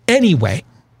you anyway.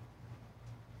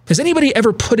 Has anybody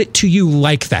ever put it to you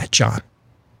like that, John?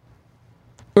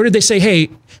 Or did they say, hey,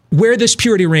 wear this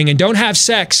purity ring and don't have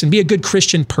sex and be a good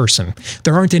Christian person?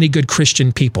 There aren't any good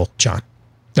Christian people, John.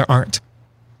 There aren't.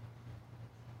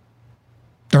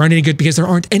 There aren't any good because there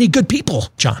aren't any good people,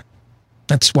 John.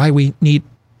 That's why we need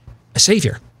a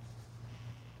savior.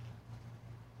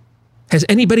 Has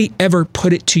anybody ever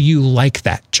put it to you like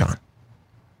that, John?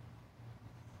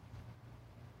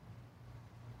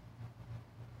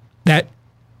 That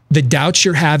the doubts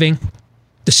you're having,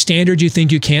 the standard you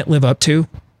think you can't live up to,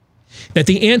 that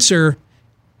the answer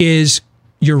is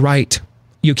you're right,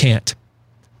 you can't.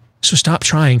 So stop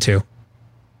trying to.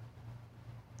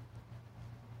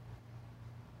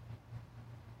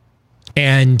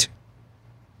 And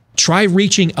try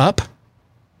reaching up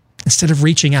instead of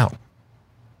reaching out.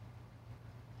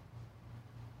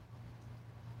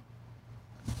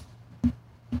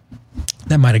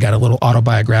 That might have got a little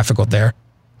autobiographical there.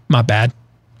 My bad.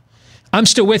 I'm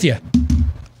still with you.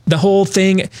 The whole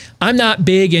thing, I'm not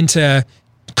big into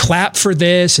clap for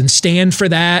this and stand for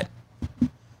that.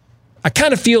 I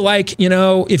kind of feel like,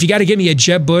 if you got to give me a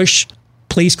Jeb Bush,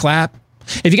 please clap.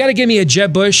 If you got to give me a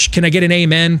Jeb Bush, can I get an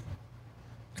amen?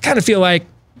 I kind of feel like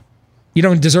you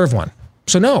don't deserve one.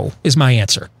 So no is my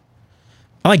answer.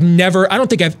 I don't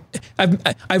think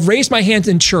I've raised my hand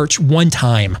in church one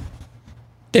time.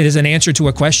 It is an answer to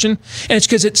a question, and it's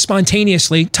because it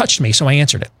spontaneously touched me, so I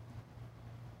answered it.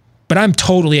 But I'm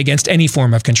totally against any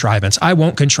form of contrivance. I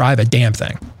won't contrive a damn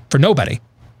thing for nobody.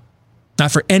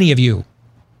 Not for any of you.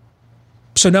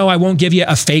 So no, I won't give you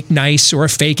a fake nice or a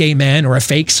fake amen or a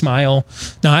fake smile.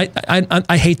 No,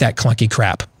 I hate that clunky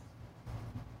crap.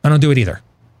 I don't do it either.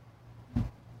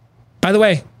 By the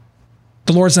way,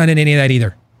 the Lord's not in any of that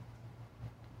either.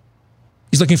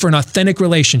 He's looking for an authentic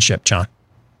relationship, John.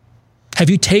 Have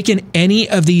you taken any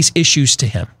of these issues to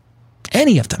him?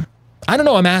 Any of them? I don't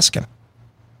know, I'm asking.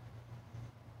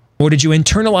 Or did you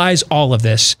internalize all of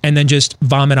this and then just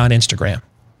vomit on Instagram?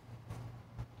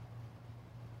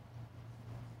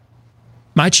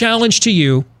 My challenge to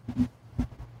you,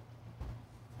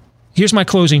 here's my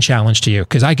closing challenge to you,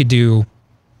 because I could do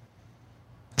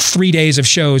 3 days of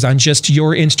shows on just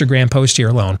your Instagram post here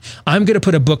alone. I'm going to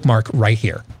put a bookmark right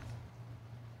here.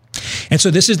 And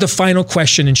so this is the final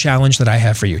question and challenge that I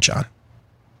have for you, John.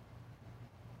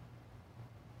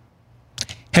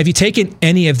 Have you taken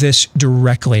any of this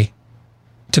directly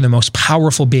to the most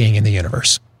powerful being in the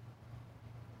universe?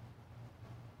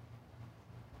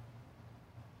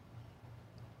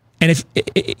 And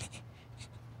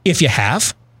if you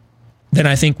have, then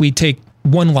I think we take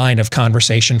one line of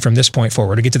conversation from this point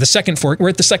forward to get to the second fork. We're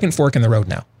at the second fork in the road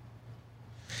now.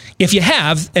 If you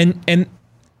have, and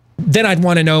then I'd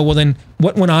want to know, well, then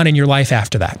what went on in your life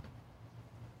after that?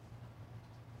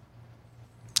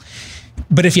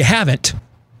 But if you haven't,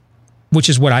 which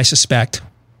is what I suspect,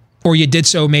 or you did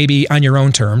so maybe on your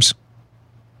own terms,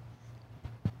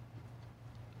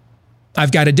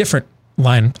 I've got a different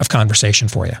line of conversation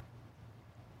for you,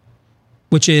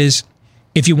 which is,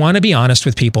 if you want to be honest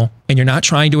with people and you're not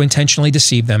trying to intentionally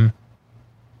deceive them,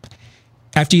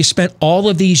 after you spent all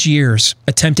of these years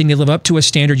attempting to live up to a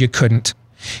standard you couldn't,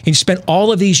 and you spent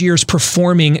all of these years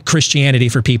performing Christianity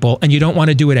for people and you don't want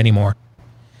to do it anymore,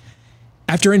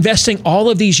 after investing all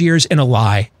of these years in a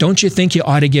lie, don't you think you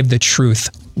ought to give the truth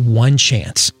one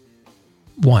chance?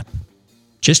 One.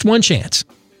 Just one chance.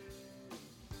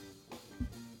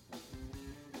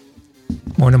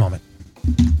 More in a moment.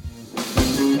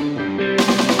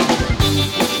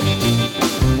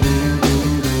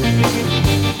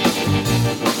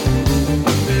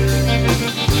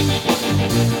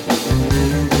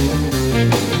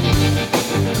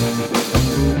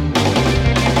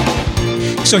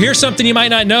 So here's something you might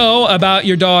not know about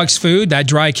your dog's food, that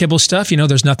dry kibble stuff.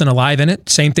 There's nothing alive in it.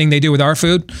 Same thing they do with our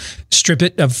food. Strip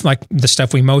it of the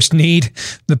stuff we most need,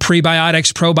 the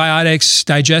prebiotics, probiotics,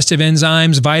 digestive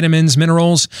enzymes, vitamins,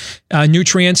 minerals,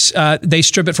 nutrients. They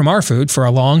strip it from our food for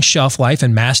a long shelf life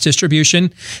and mass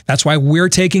distribution. That's why we're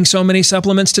taking so many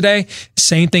supplements today.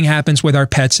 Same thing happens with our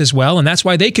pets as well. And that's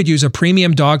why they could use a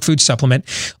premium dog food supplement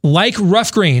like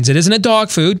Rough Greens. It isn't a dog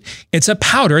food. It's a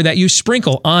powder that you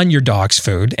sprinkle on your dog's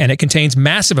food. And it contains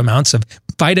massive amounts of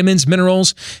vitamins,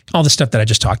 minerals, all the stuff that I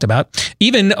just talked about.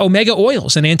 Even omega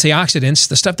oils and antioxidants,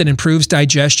 the stuff that improves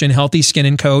digestion, healthy skin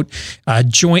and coat,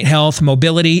 joint health,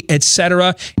 mobility,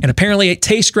 etc. And apparently it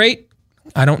tastes great.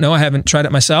 I don't know. I haven't tried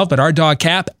it myself, but our dog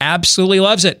Cap absolutely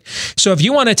loves it. So if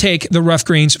you want to take the Rough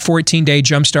Greens 14-day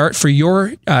jumpstart for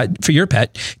your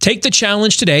pet, take the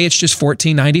challenge today. It's just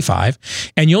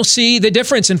 $14.95, and you'll see the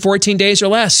difference in 14 days or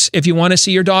less. If you want to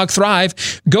see your dog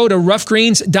thrive, go to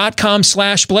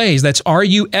roughgreens.com/blaze. That's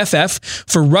RUFF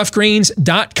for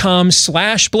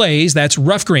roughgreens.com/blaze. That's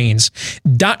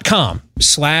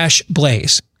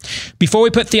roughgreens.com/blaze. Before we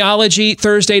put Theology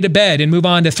Thursday to bed and move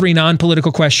on to 3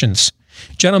 non-political questions,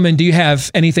 gentlemen, do you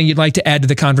have anything you'd like to add to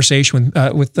the conversation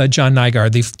with John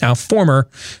Nygaard, the now former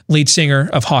lead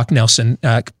singer of Hawk Nelson,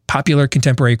 popular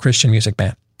contemporary Christian music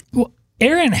band? Well,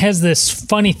 Aaron has this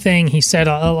funny thing he said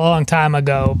a long time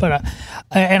ago, but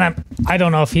I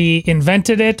don't know if he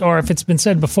invented it or if it's been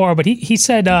said before, but he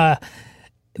said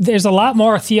there's a lot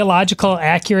more theological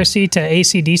accuracy to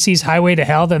AC/DC's Highway to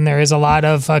Hell than there is a lot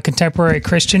of contemporary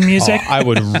Christian music. Oh, I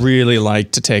would really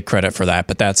like to take credit for that,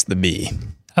 but that's the B.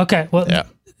 Okay, well, yeah.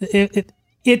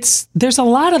 There's a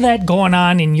lot of that going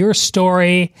on in your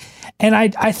story, and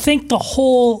I think the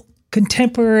whole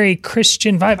contemporary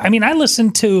Christian vibe. I mean, I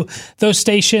listen to those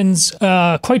stations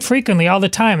quite frequently, all the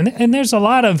time, and there's a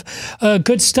lot of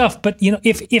good stuff. But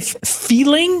if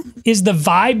feeling is the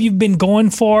vibe you've been going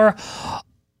for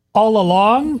all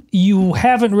along, you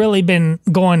haven't really been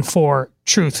going for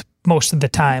truth most of the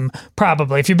time,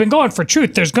 probably. If you've been going for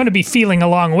truth, there's going to be feeling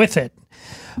along with it.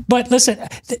 But listen,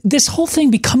 this whole thing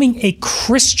becoming a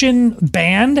Christian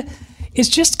band is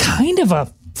just kind of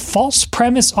a false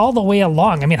premise all the way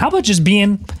along. I mean, how about just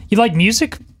you like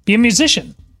music? Be a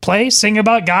musician. Play, sing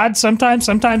about God sometimes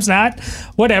not,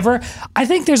 whatever. I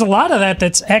think there's a lot of that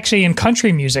that's actually in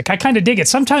country music. I kind of dig it.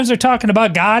 Sometimes they're talking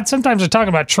about God, sometimes they're talking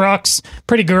about trucks,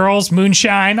 pretty girls,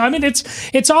 moonshine. I mean,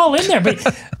 it's all in there,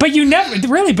 but you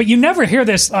never hear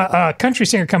this country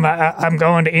singer come out, I'm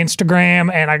going to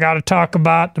Instagram and I got to talk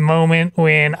about the moment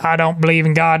when I don't believe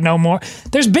in God no more.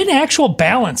 There's been actual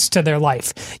balance to their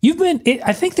life.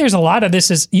 I think there's a lot of this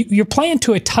is you're playing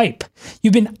to a type.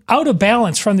 You've been out of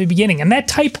balance from the beginning. And that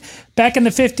type back in the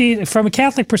 50s, from a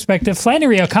Catholic perspective,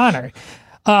 Flannery O'Connor,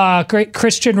 great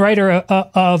Christian writer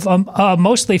of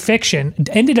mostly fiction,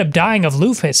 ended up dying of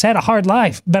lupus, had a hard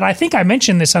life. But I think I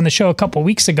mentioned this on the show a couple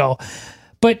weeks ago.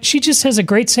 But she just has a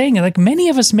great saying, like, many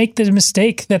of us make the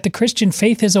mistake that the Christian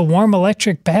faith is a warm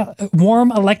electric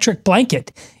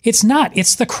blanket. It's not.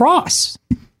 It's the cross.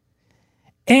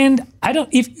 And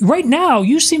right now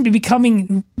you seem to be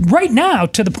coming right now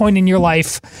to the point in your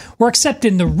life where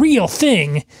accepting the real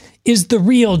thing is the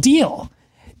real deal.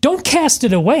 Don't cast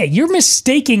it away. You're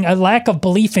mistaking a lack of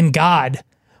belief in God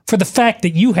for the fact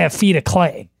that you have feet of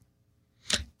clay.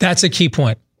 That's a key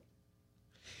point.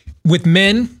 With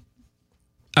men,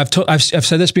 I've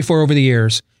said this before over the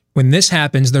years, when this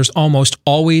happens, there's almost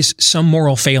always some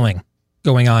moral failing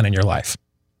going on in your life.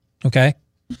 Okay?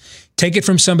 Take it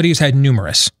from somebody who's had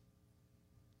numerous.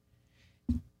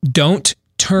 Don't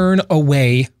turn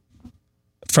away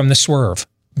from the swerve.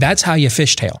 That's how you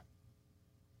fishtail.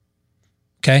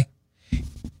 Okay?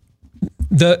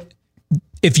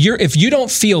 If you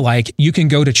don't feel like you can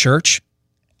go to church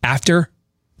after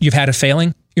you've had a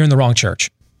failing, you're in the wrong church.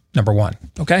 Number one.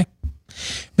 Okay?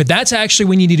 But that's actually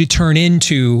when you need to turn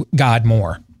into God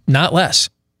more, not less.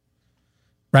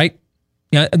 Right?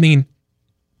 Yeah, I mean,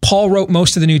 Paul wrote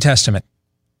most of the New Testament.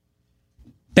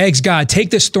 Begs God, take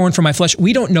this thorn from my flesh.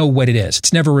 We don't know what it is.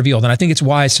 It's never revealed. And I think it's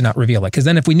wise to not reveal it, because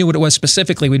then if we knew what it was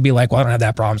specifically, we'd be like, well, I don't have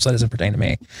that problem, so that doesn't pertain to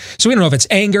me. So we don't know if it's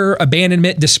anger,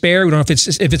 abandonment, despair. We don't know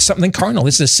if it's something carnal.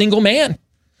 This is a single man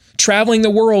traveling the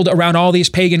world around all these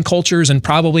pagan cultures and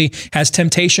probably has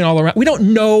temptation all around. We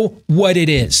don't know what it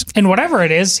is. And whatever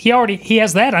it is, he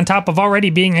has that on top of already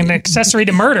being an accessory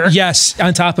to murder. Yes,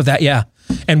 on top of that, yeah.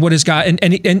 And what is God?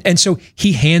 And so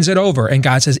he hands it over, and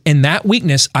God says, in that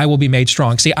weakness, I will be made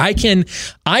strong. See, I can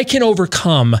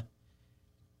overcome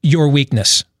your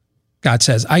weakness. God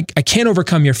says, I can't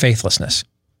overcome your faithlessness,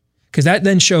 because that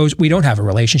then shows we don't have a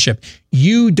relationship.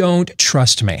 You don't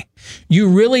trust me. You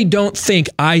really don't think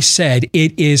I said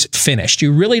it is finished.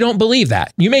 You really don't believe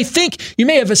that. You may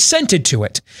have assented to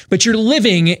it, but you're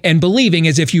living and believing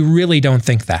as if you really don't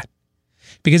think that.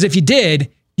 Because if you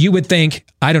did, you would think,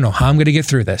 I don't know how I'm going to get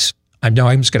through this. I'm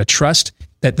just going to trust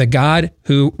that the God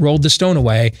who rolled the stone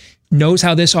away knows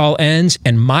how this all ends,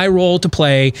 and my role to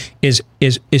play is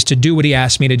to do what he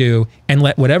asked me to do, and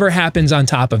let whatever happens on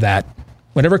top of that,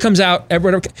 whatever comes out,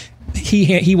 whatever,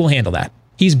 he will handle that.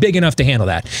 He's big enough to handle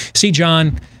that. See,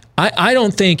 John, I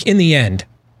don't think in the end,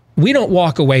 we don't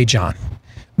walk away, John,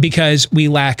 because we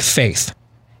lack faith.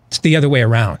 It's the other way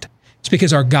around. It's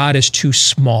because our God is too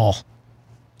small.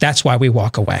 That's why we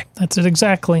walk away. That's it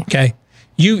exactly. Okay.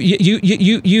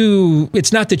 You,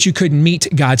 it's not that you couldn't meet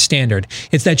God's standard.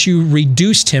 It's that you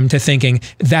reduced him to thinking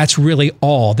that's really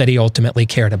all that he ultimately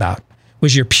cared about,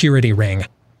 was your purity ring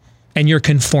and your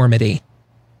conformity.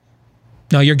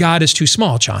 No, your God is too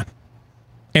small, John.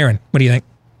 Aaron, what do you think?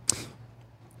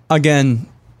 Again,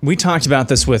 we talked about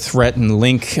this with Rhett and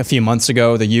Link a few months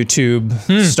ago, the YouTube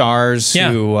stars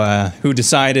who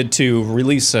decided to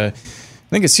release a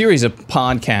series of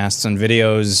podcasts and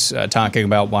videos talking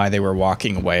about why they were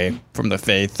walking away from the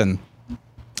faith. And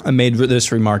I made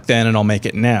this remark then, and I'll make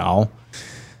it now.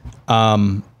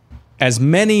 As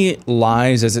many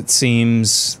lies as it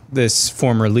seems this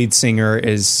former lead singer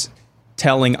is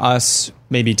telling us,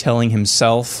 maybe telling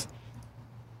himself,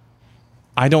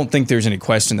 I don't think there's any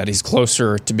question that he's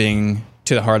closer to being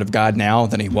to the heart of God now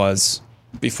than he was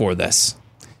before this.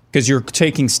 Because you're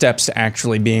taking steps to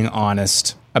actually being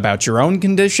honest about your own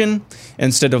condition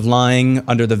instead of lying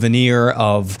under the veneer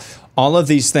of all of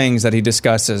these things that he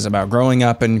discusses about growing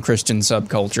up in Christian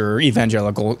subculture,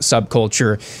 evangelical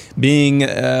subculture, being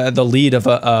the lead of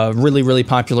a really, really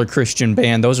popular Christian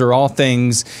band. Those are all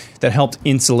things that helped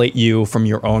insulate you from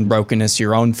your own brokenness,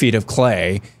 your own feet of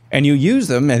clay. and you use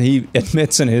them. And he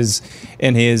admits in his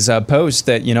post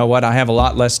that, you know what, I have a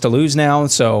lot less to lose now,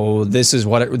 so this is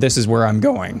where I'm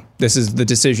going. This is the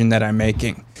decision that I'm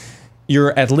making.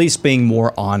 You're at least being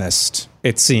more honest,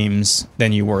 it seems,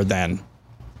 than you were then.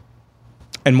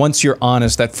 And once you're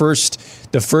honest, the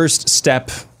first step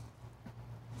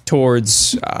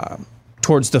towards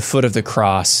the foot of the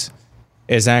cross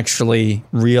is actually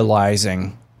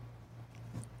realizing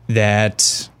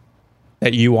that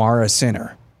you are a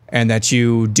sinner and that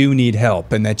you do need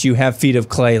help and that you have feet of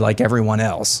clay like everyone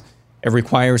else. It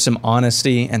requires some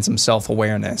honesty and some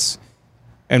self-awareness.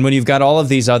 And when you've got all of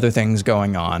these other things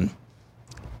going on,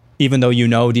 even though you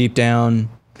know deep down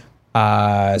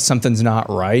something's not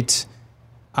right,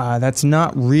 that's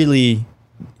not really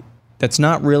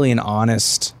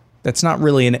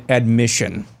an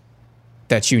admission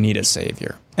that you need a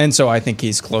savior. And so I think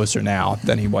he's closer now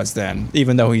than he was then,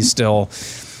 even though he's still,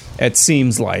 it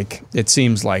seems like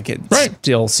he's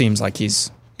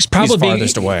probably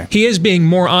farthest away. He is being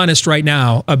more honest right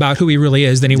now about who he really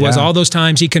is than he was all those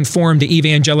times he conformed to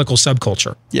evangelical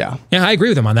subculture. Yeah, I agree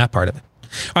with him on that part of it.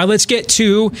 All right, let's get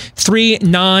to 3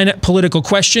 non-political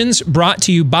questions brought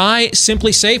to you by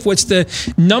Simply Safe. What's the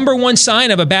number one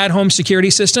sign of a bad home security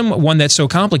system? One that's so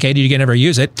complicated you can never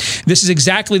use it. This is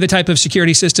exactly the type of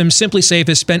security system Simply Safe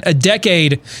has spent a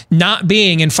decade not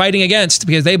being and fighting against,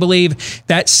 because they believe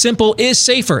that simple is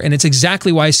safer. And it's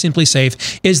exactly why Simply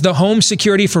Safe is the home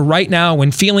security for right now,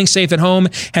 when feeling safe at home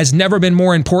has never been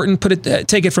more important.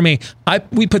 Take it from me.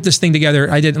 We put this thing together.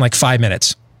 I did it in like 5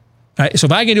 minutes. All right, so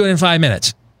if I can do it in 5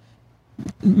 minutes,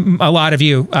 a lot of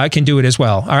you can do it as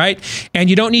well. All right. And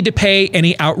you don't need to pay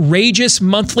any outrageous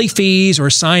monthly fees or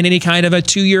sign any kind of a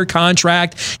 2-year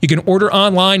contract. You can order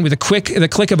online with the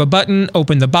click of a button,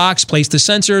 open the box, place the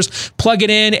sensors, plug it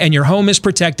in, and your home is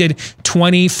protected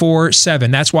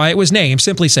 24/7. That's why it was named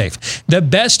Simply Safe, the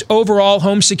best overall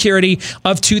home security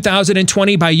of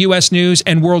 2020 by U.S. News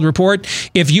and World Report.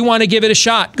 If you want to give it a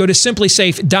shot, go to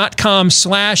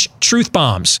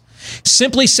simplysafe.com/truthbombs.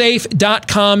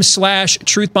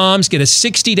 simplysafe.com/truthbombs. Get a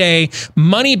 60-day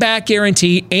money-back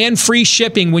guarantee and free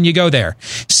shipping when you go there.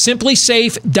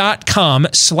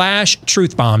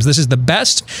 simplysafe.com/truthbombs. This is the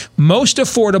best, most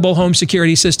affordable home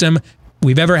security system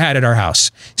we've ever had at our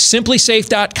house.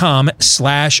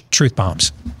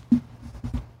 simplysafe.com/truthbombs.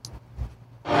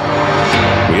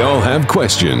 We all have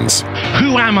questions.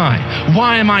 Who am I?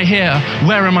 Why am I here?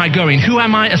 Where am I going? Who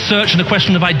am I? A search and a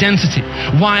question of identity.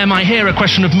 Why am I here? A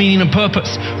question of meaning and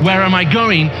purpose. Where am I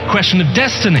going? Question of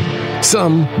destiny.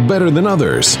 Some better than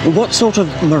others. What sort of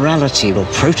morality or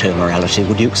proto-morality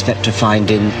would you expect to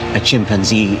find in a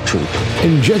chimpanzee troop?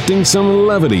 Injecting some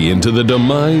levity into the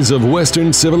demise of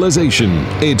Western civilization.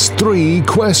 It's 3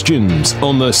 questions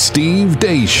on The Steve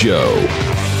Deace Show.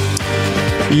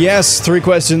 Yes, 3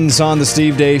 questions on the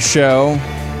Steve Deace Show.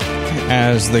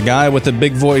 As the guy with the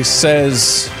big voice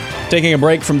says, taking a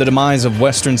break from the demise of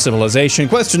Western civilization.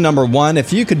 Question number 1,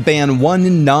 if you could ban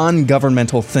one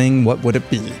non-governmental thing, what would it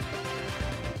be?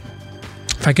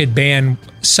 If I could ban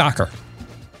soccer.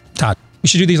 Todd, we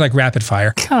should do these like rapid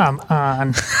fire. Come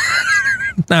on.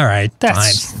 All right, fine.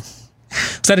 Is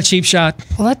that a cheap shot?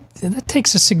 Well, that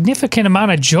takes a significant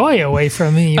amount of joy away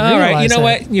from me. All right, you know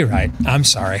what? You're right. I'm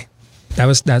sorry.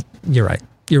 You're right.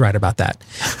 You're right about that.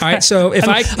 All right, so if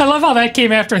I love how that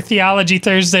came after Theology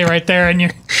Thursday right there,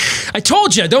 and I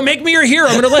told you, don't make me your hero.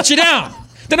 I'm going to let you down.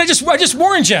 Then I just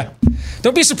warned you.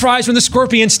 Don't be surprised when the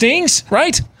scorpion stings,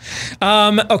 right?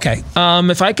 Okay.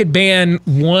 If I could ban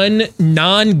one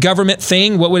non-government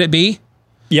thing, what would it be?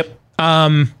 Yep.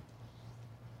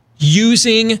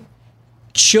 Using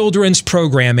children's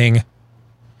programming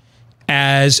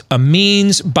as a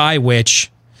means by which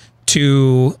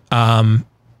to,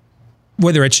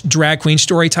 whether it's Drag Queen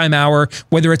Storytime Hour,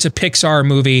 whether it's a Pixar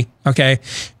movie, okay,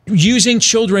 using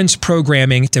children's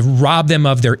programming to rob them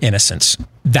of their innocence.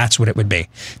 That's what it would be.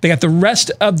 They got the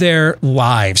rest of their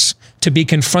lives to be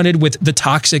confronted with the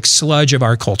toxic sludge of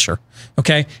our culture,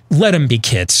 okay? Let them be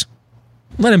kids.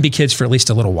 Let them be kids for at least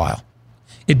a little while.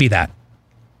 It'd be that.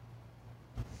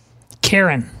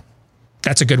 Karen.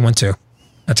 That's a good one, too.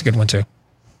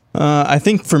 I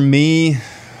think for me,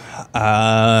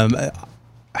 I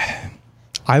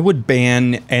would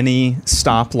ban any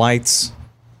stoplights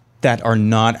that are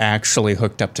not actually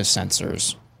hooked up to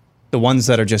sensors. The ones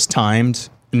that are just timed,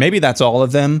 and maybe that's all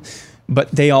of them,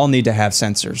 but they all need to have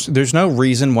sensors. There's no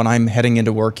reason when I'm heading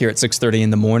into work here at 6:30 in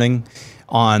the morning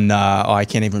on, I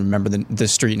can't even remember the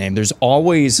street name. There's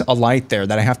always a light there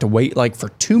that I have to wait like for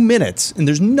 2 minutes, and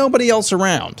there's nobody else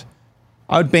around.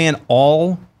 I would ban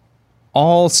all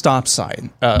stoplights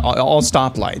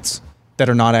that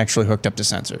are not actually hooked up to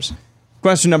sensors.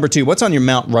 Question number 2. What's on your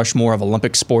Mount Rushmore of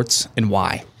Olympic sports and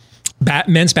why?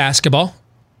 Men's basketball.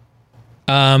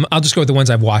 I'll just go with the ones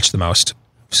I've watched the most.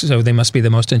 So they must be the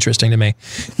most interesting to me.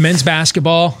 Men's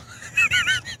basketball.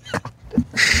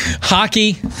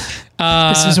 Hockey.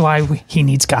 This is why he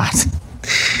needs God.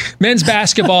 Men's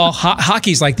basketball.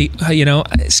 Hockey's like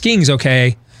skiing's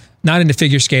okay. Not into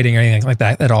figure skating or anything like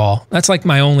that at all. That's like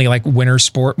my only like winter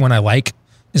sport one I like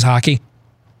is hockey.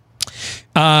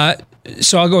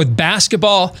 So I'll go with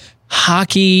basketball,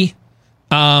 hockey.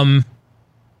 I'll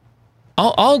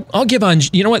give on,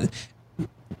 you know what?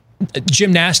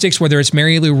 Gymnastics, whether it's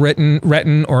Mary Lou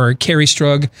Retton or Carrie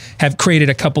Strug, have created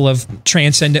a couple of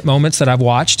transcendent moments that I've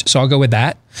watched. So I'll go with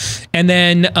that. And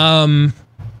then, the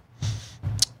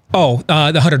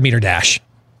 100-meter dash.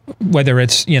 Whether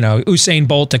it's, Usain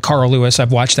Bolt to Carl Lewis,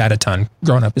 I've watched that a ton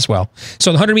growing up as well.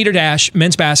 So the 100-meter dash,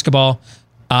 men's basketball,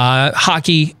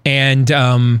 hockey, and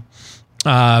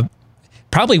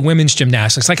probably women's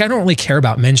gymnastics. Like, I don't really care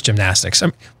about men's gymnastics.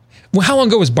 How long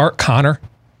ago was Bart Connor?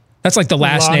 That's like the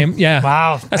last name. Yeah.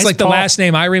 Wow. That's nice like the last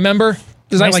name I remember.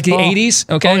 Is that like the 80s?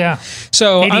 Okay. Oh, yeah.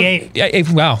 So 88.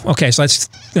 Wow. Okay. So that's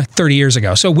 30 years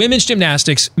ago. So women's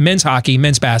gymnastics, men's hockey,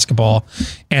 men's basketball,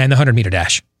 and the 100-meter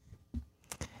dash.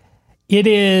 It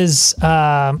is,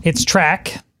 it's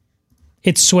track,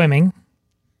 it's swimming,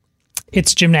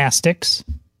 it's gymnastics.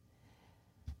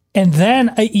 And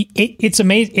then it's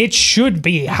amazing. It should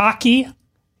be hockey,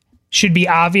 should be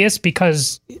obvious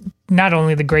because not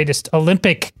only the greatest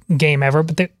Olympic game ever,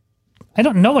 but I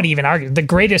don't know what even argue. The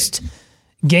greatest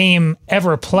game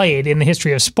ever played in the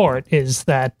history of sport is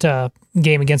that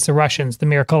game against the Russians, the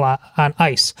Miracle on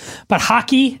Ice. But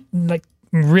hockey, like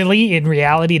really, in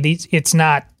reality, it's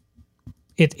not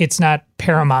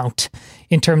paramount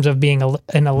in terms of being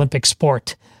an Olympic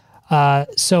sport.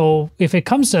 So if it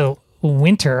comes to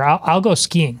winter, I'll go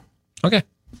skiing. Okay.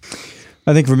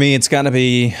 I think for me, it's got to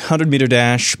be 100-meter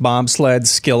dash, bobsled,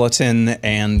 skeleton,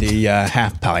 and the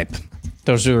half pipe.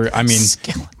 Those are,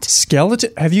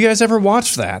 skeleton. Have you guys ever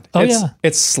watched that?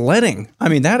 It's sledding. I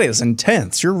mean, that is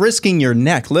intense. You're risking your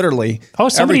neck, literally. Oh,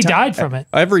 somebody died from it.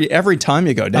 Every time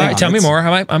you go down. All right, tell me more.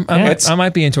 I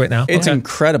might be into it now. It's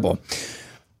incredible.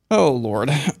 Oh,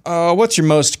 Lord. What's your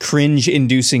most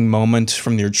cringe-inducing moment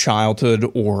from your childhood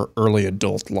or early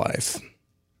adult life?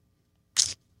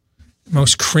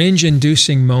 Most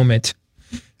cringe-inducing moment.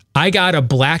 I got a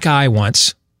black eye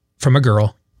once from a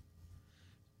girl.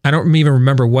 I don't even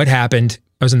remember what happened.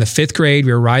 I was in the 5th grade.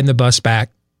 We were riding the bus back.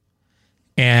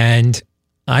 And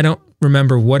I don't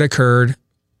remember what occurred.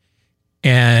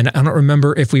 And I don't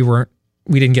remember if we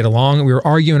didn't get along. We were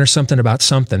arguing or something about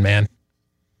something, man.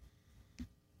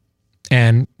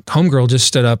 And homegirl just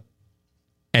stood up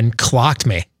and clocked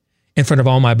me in front of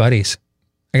all my buddies.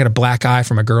 I got a black eye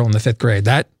from a girl in the 5th grade.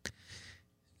 That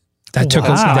took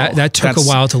a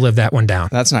while to live that one down.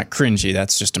 That's not cringy.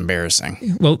 That's just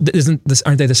embarrassing. Well,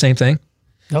 aren't they the same thing?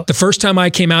 Nope. The first time I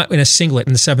came out in a singlet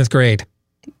in the 7th grade.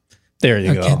 There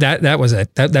you go. That was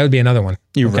it. That would be another one.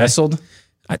 You wrestled?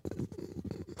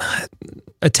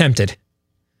 Attempted.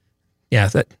 Yeah.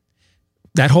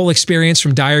 That whole experience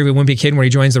from Diary of a Wimpy Kid where he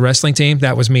joins the wrestling team,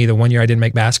 that was me. The one year I didn't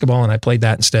make basketball and I played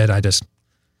that instead. that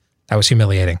was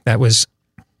humiliating. That was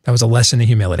a lesson in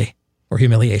humility or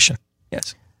humiliation.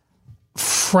 Yes.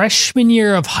 Freshman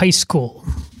year of high school.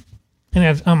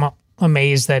 And I'm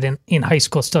amazed that in high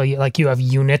school still you have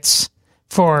units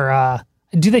for,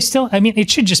 do they still, it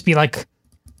should just be like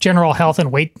general health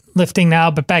and weightlifting now,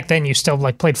 but back then you still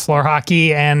played floor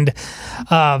hockey and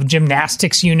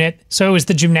gymnastics unit. So it was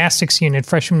the gymnastics unit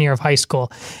freshman year of high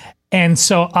school. And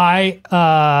so I,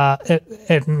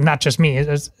 not just me,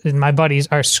 my buddies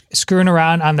are screwing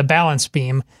around on the balance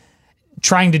beam,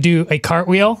 trying to do a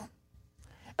cartwheel,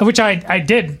 which I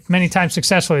did many times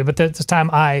successfully, but this time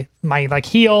my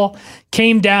heel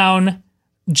came down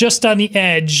just on the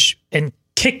edge and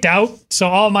kicked out. So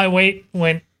all my weight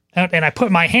went out and I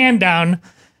put my hand down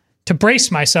to brace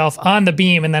myself on the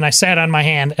beam. And then I sat on my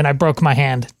hand and I broke my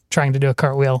hand trying to do a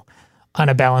cartwheel on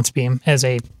a balance beam as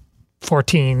a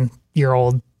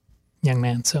 14-year-old young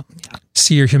man. So yeah.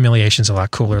 See, your humiliation's a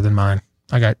lot cooler than mine.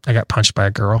 I got punched by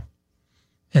a girl.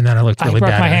 And then I looked really bad. I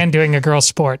broke my hand doing a girl's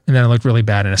sport. And then I looked really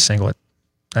bad in a singlet.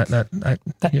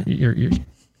 You're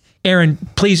Aaron,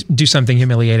 please do something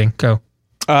humiliating. Go.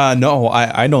 No,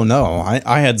 I don't know.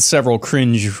 I had several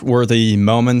cringe-worthy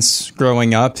moments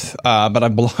growing up, but I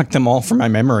blocked them all from my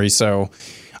memory, so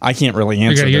I can't really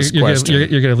answer this question.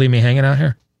 You're going to leave me hanging out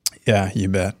here? Yeah, you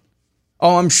bet.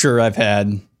 Oh, I'm sure I've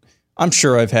had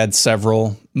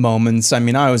several moments.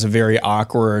 I was a very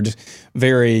awkward,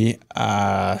 very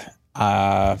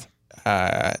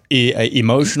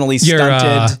emotionally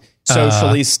stunted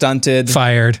socially stunted,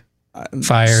 fired.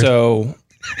 So,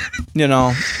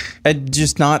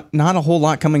 just not a whole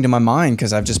lot coming to my mind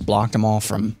because I've just blocked them all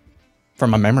from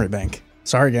my memory bank.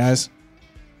 Sorry, guys.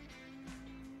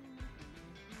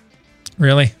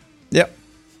 Really? Yep.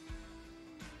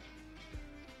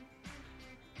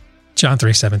 John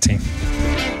 3:17.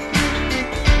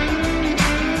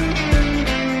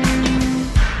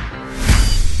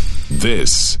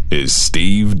 This is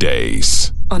Steve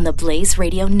Deace on the Blaze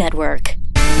Radio Network.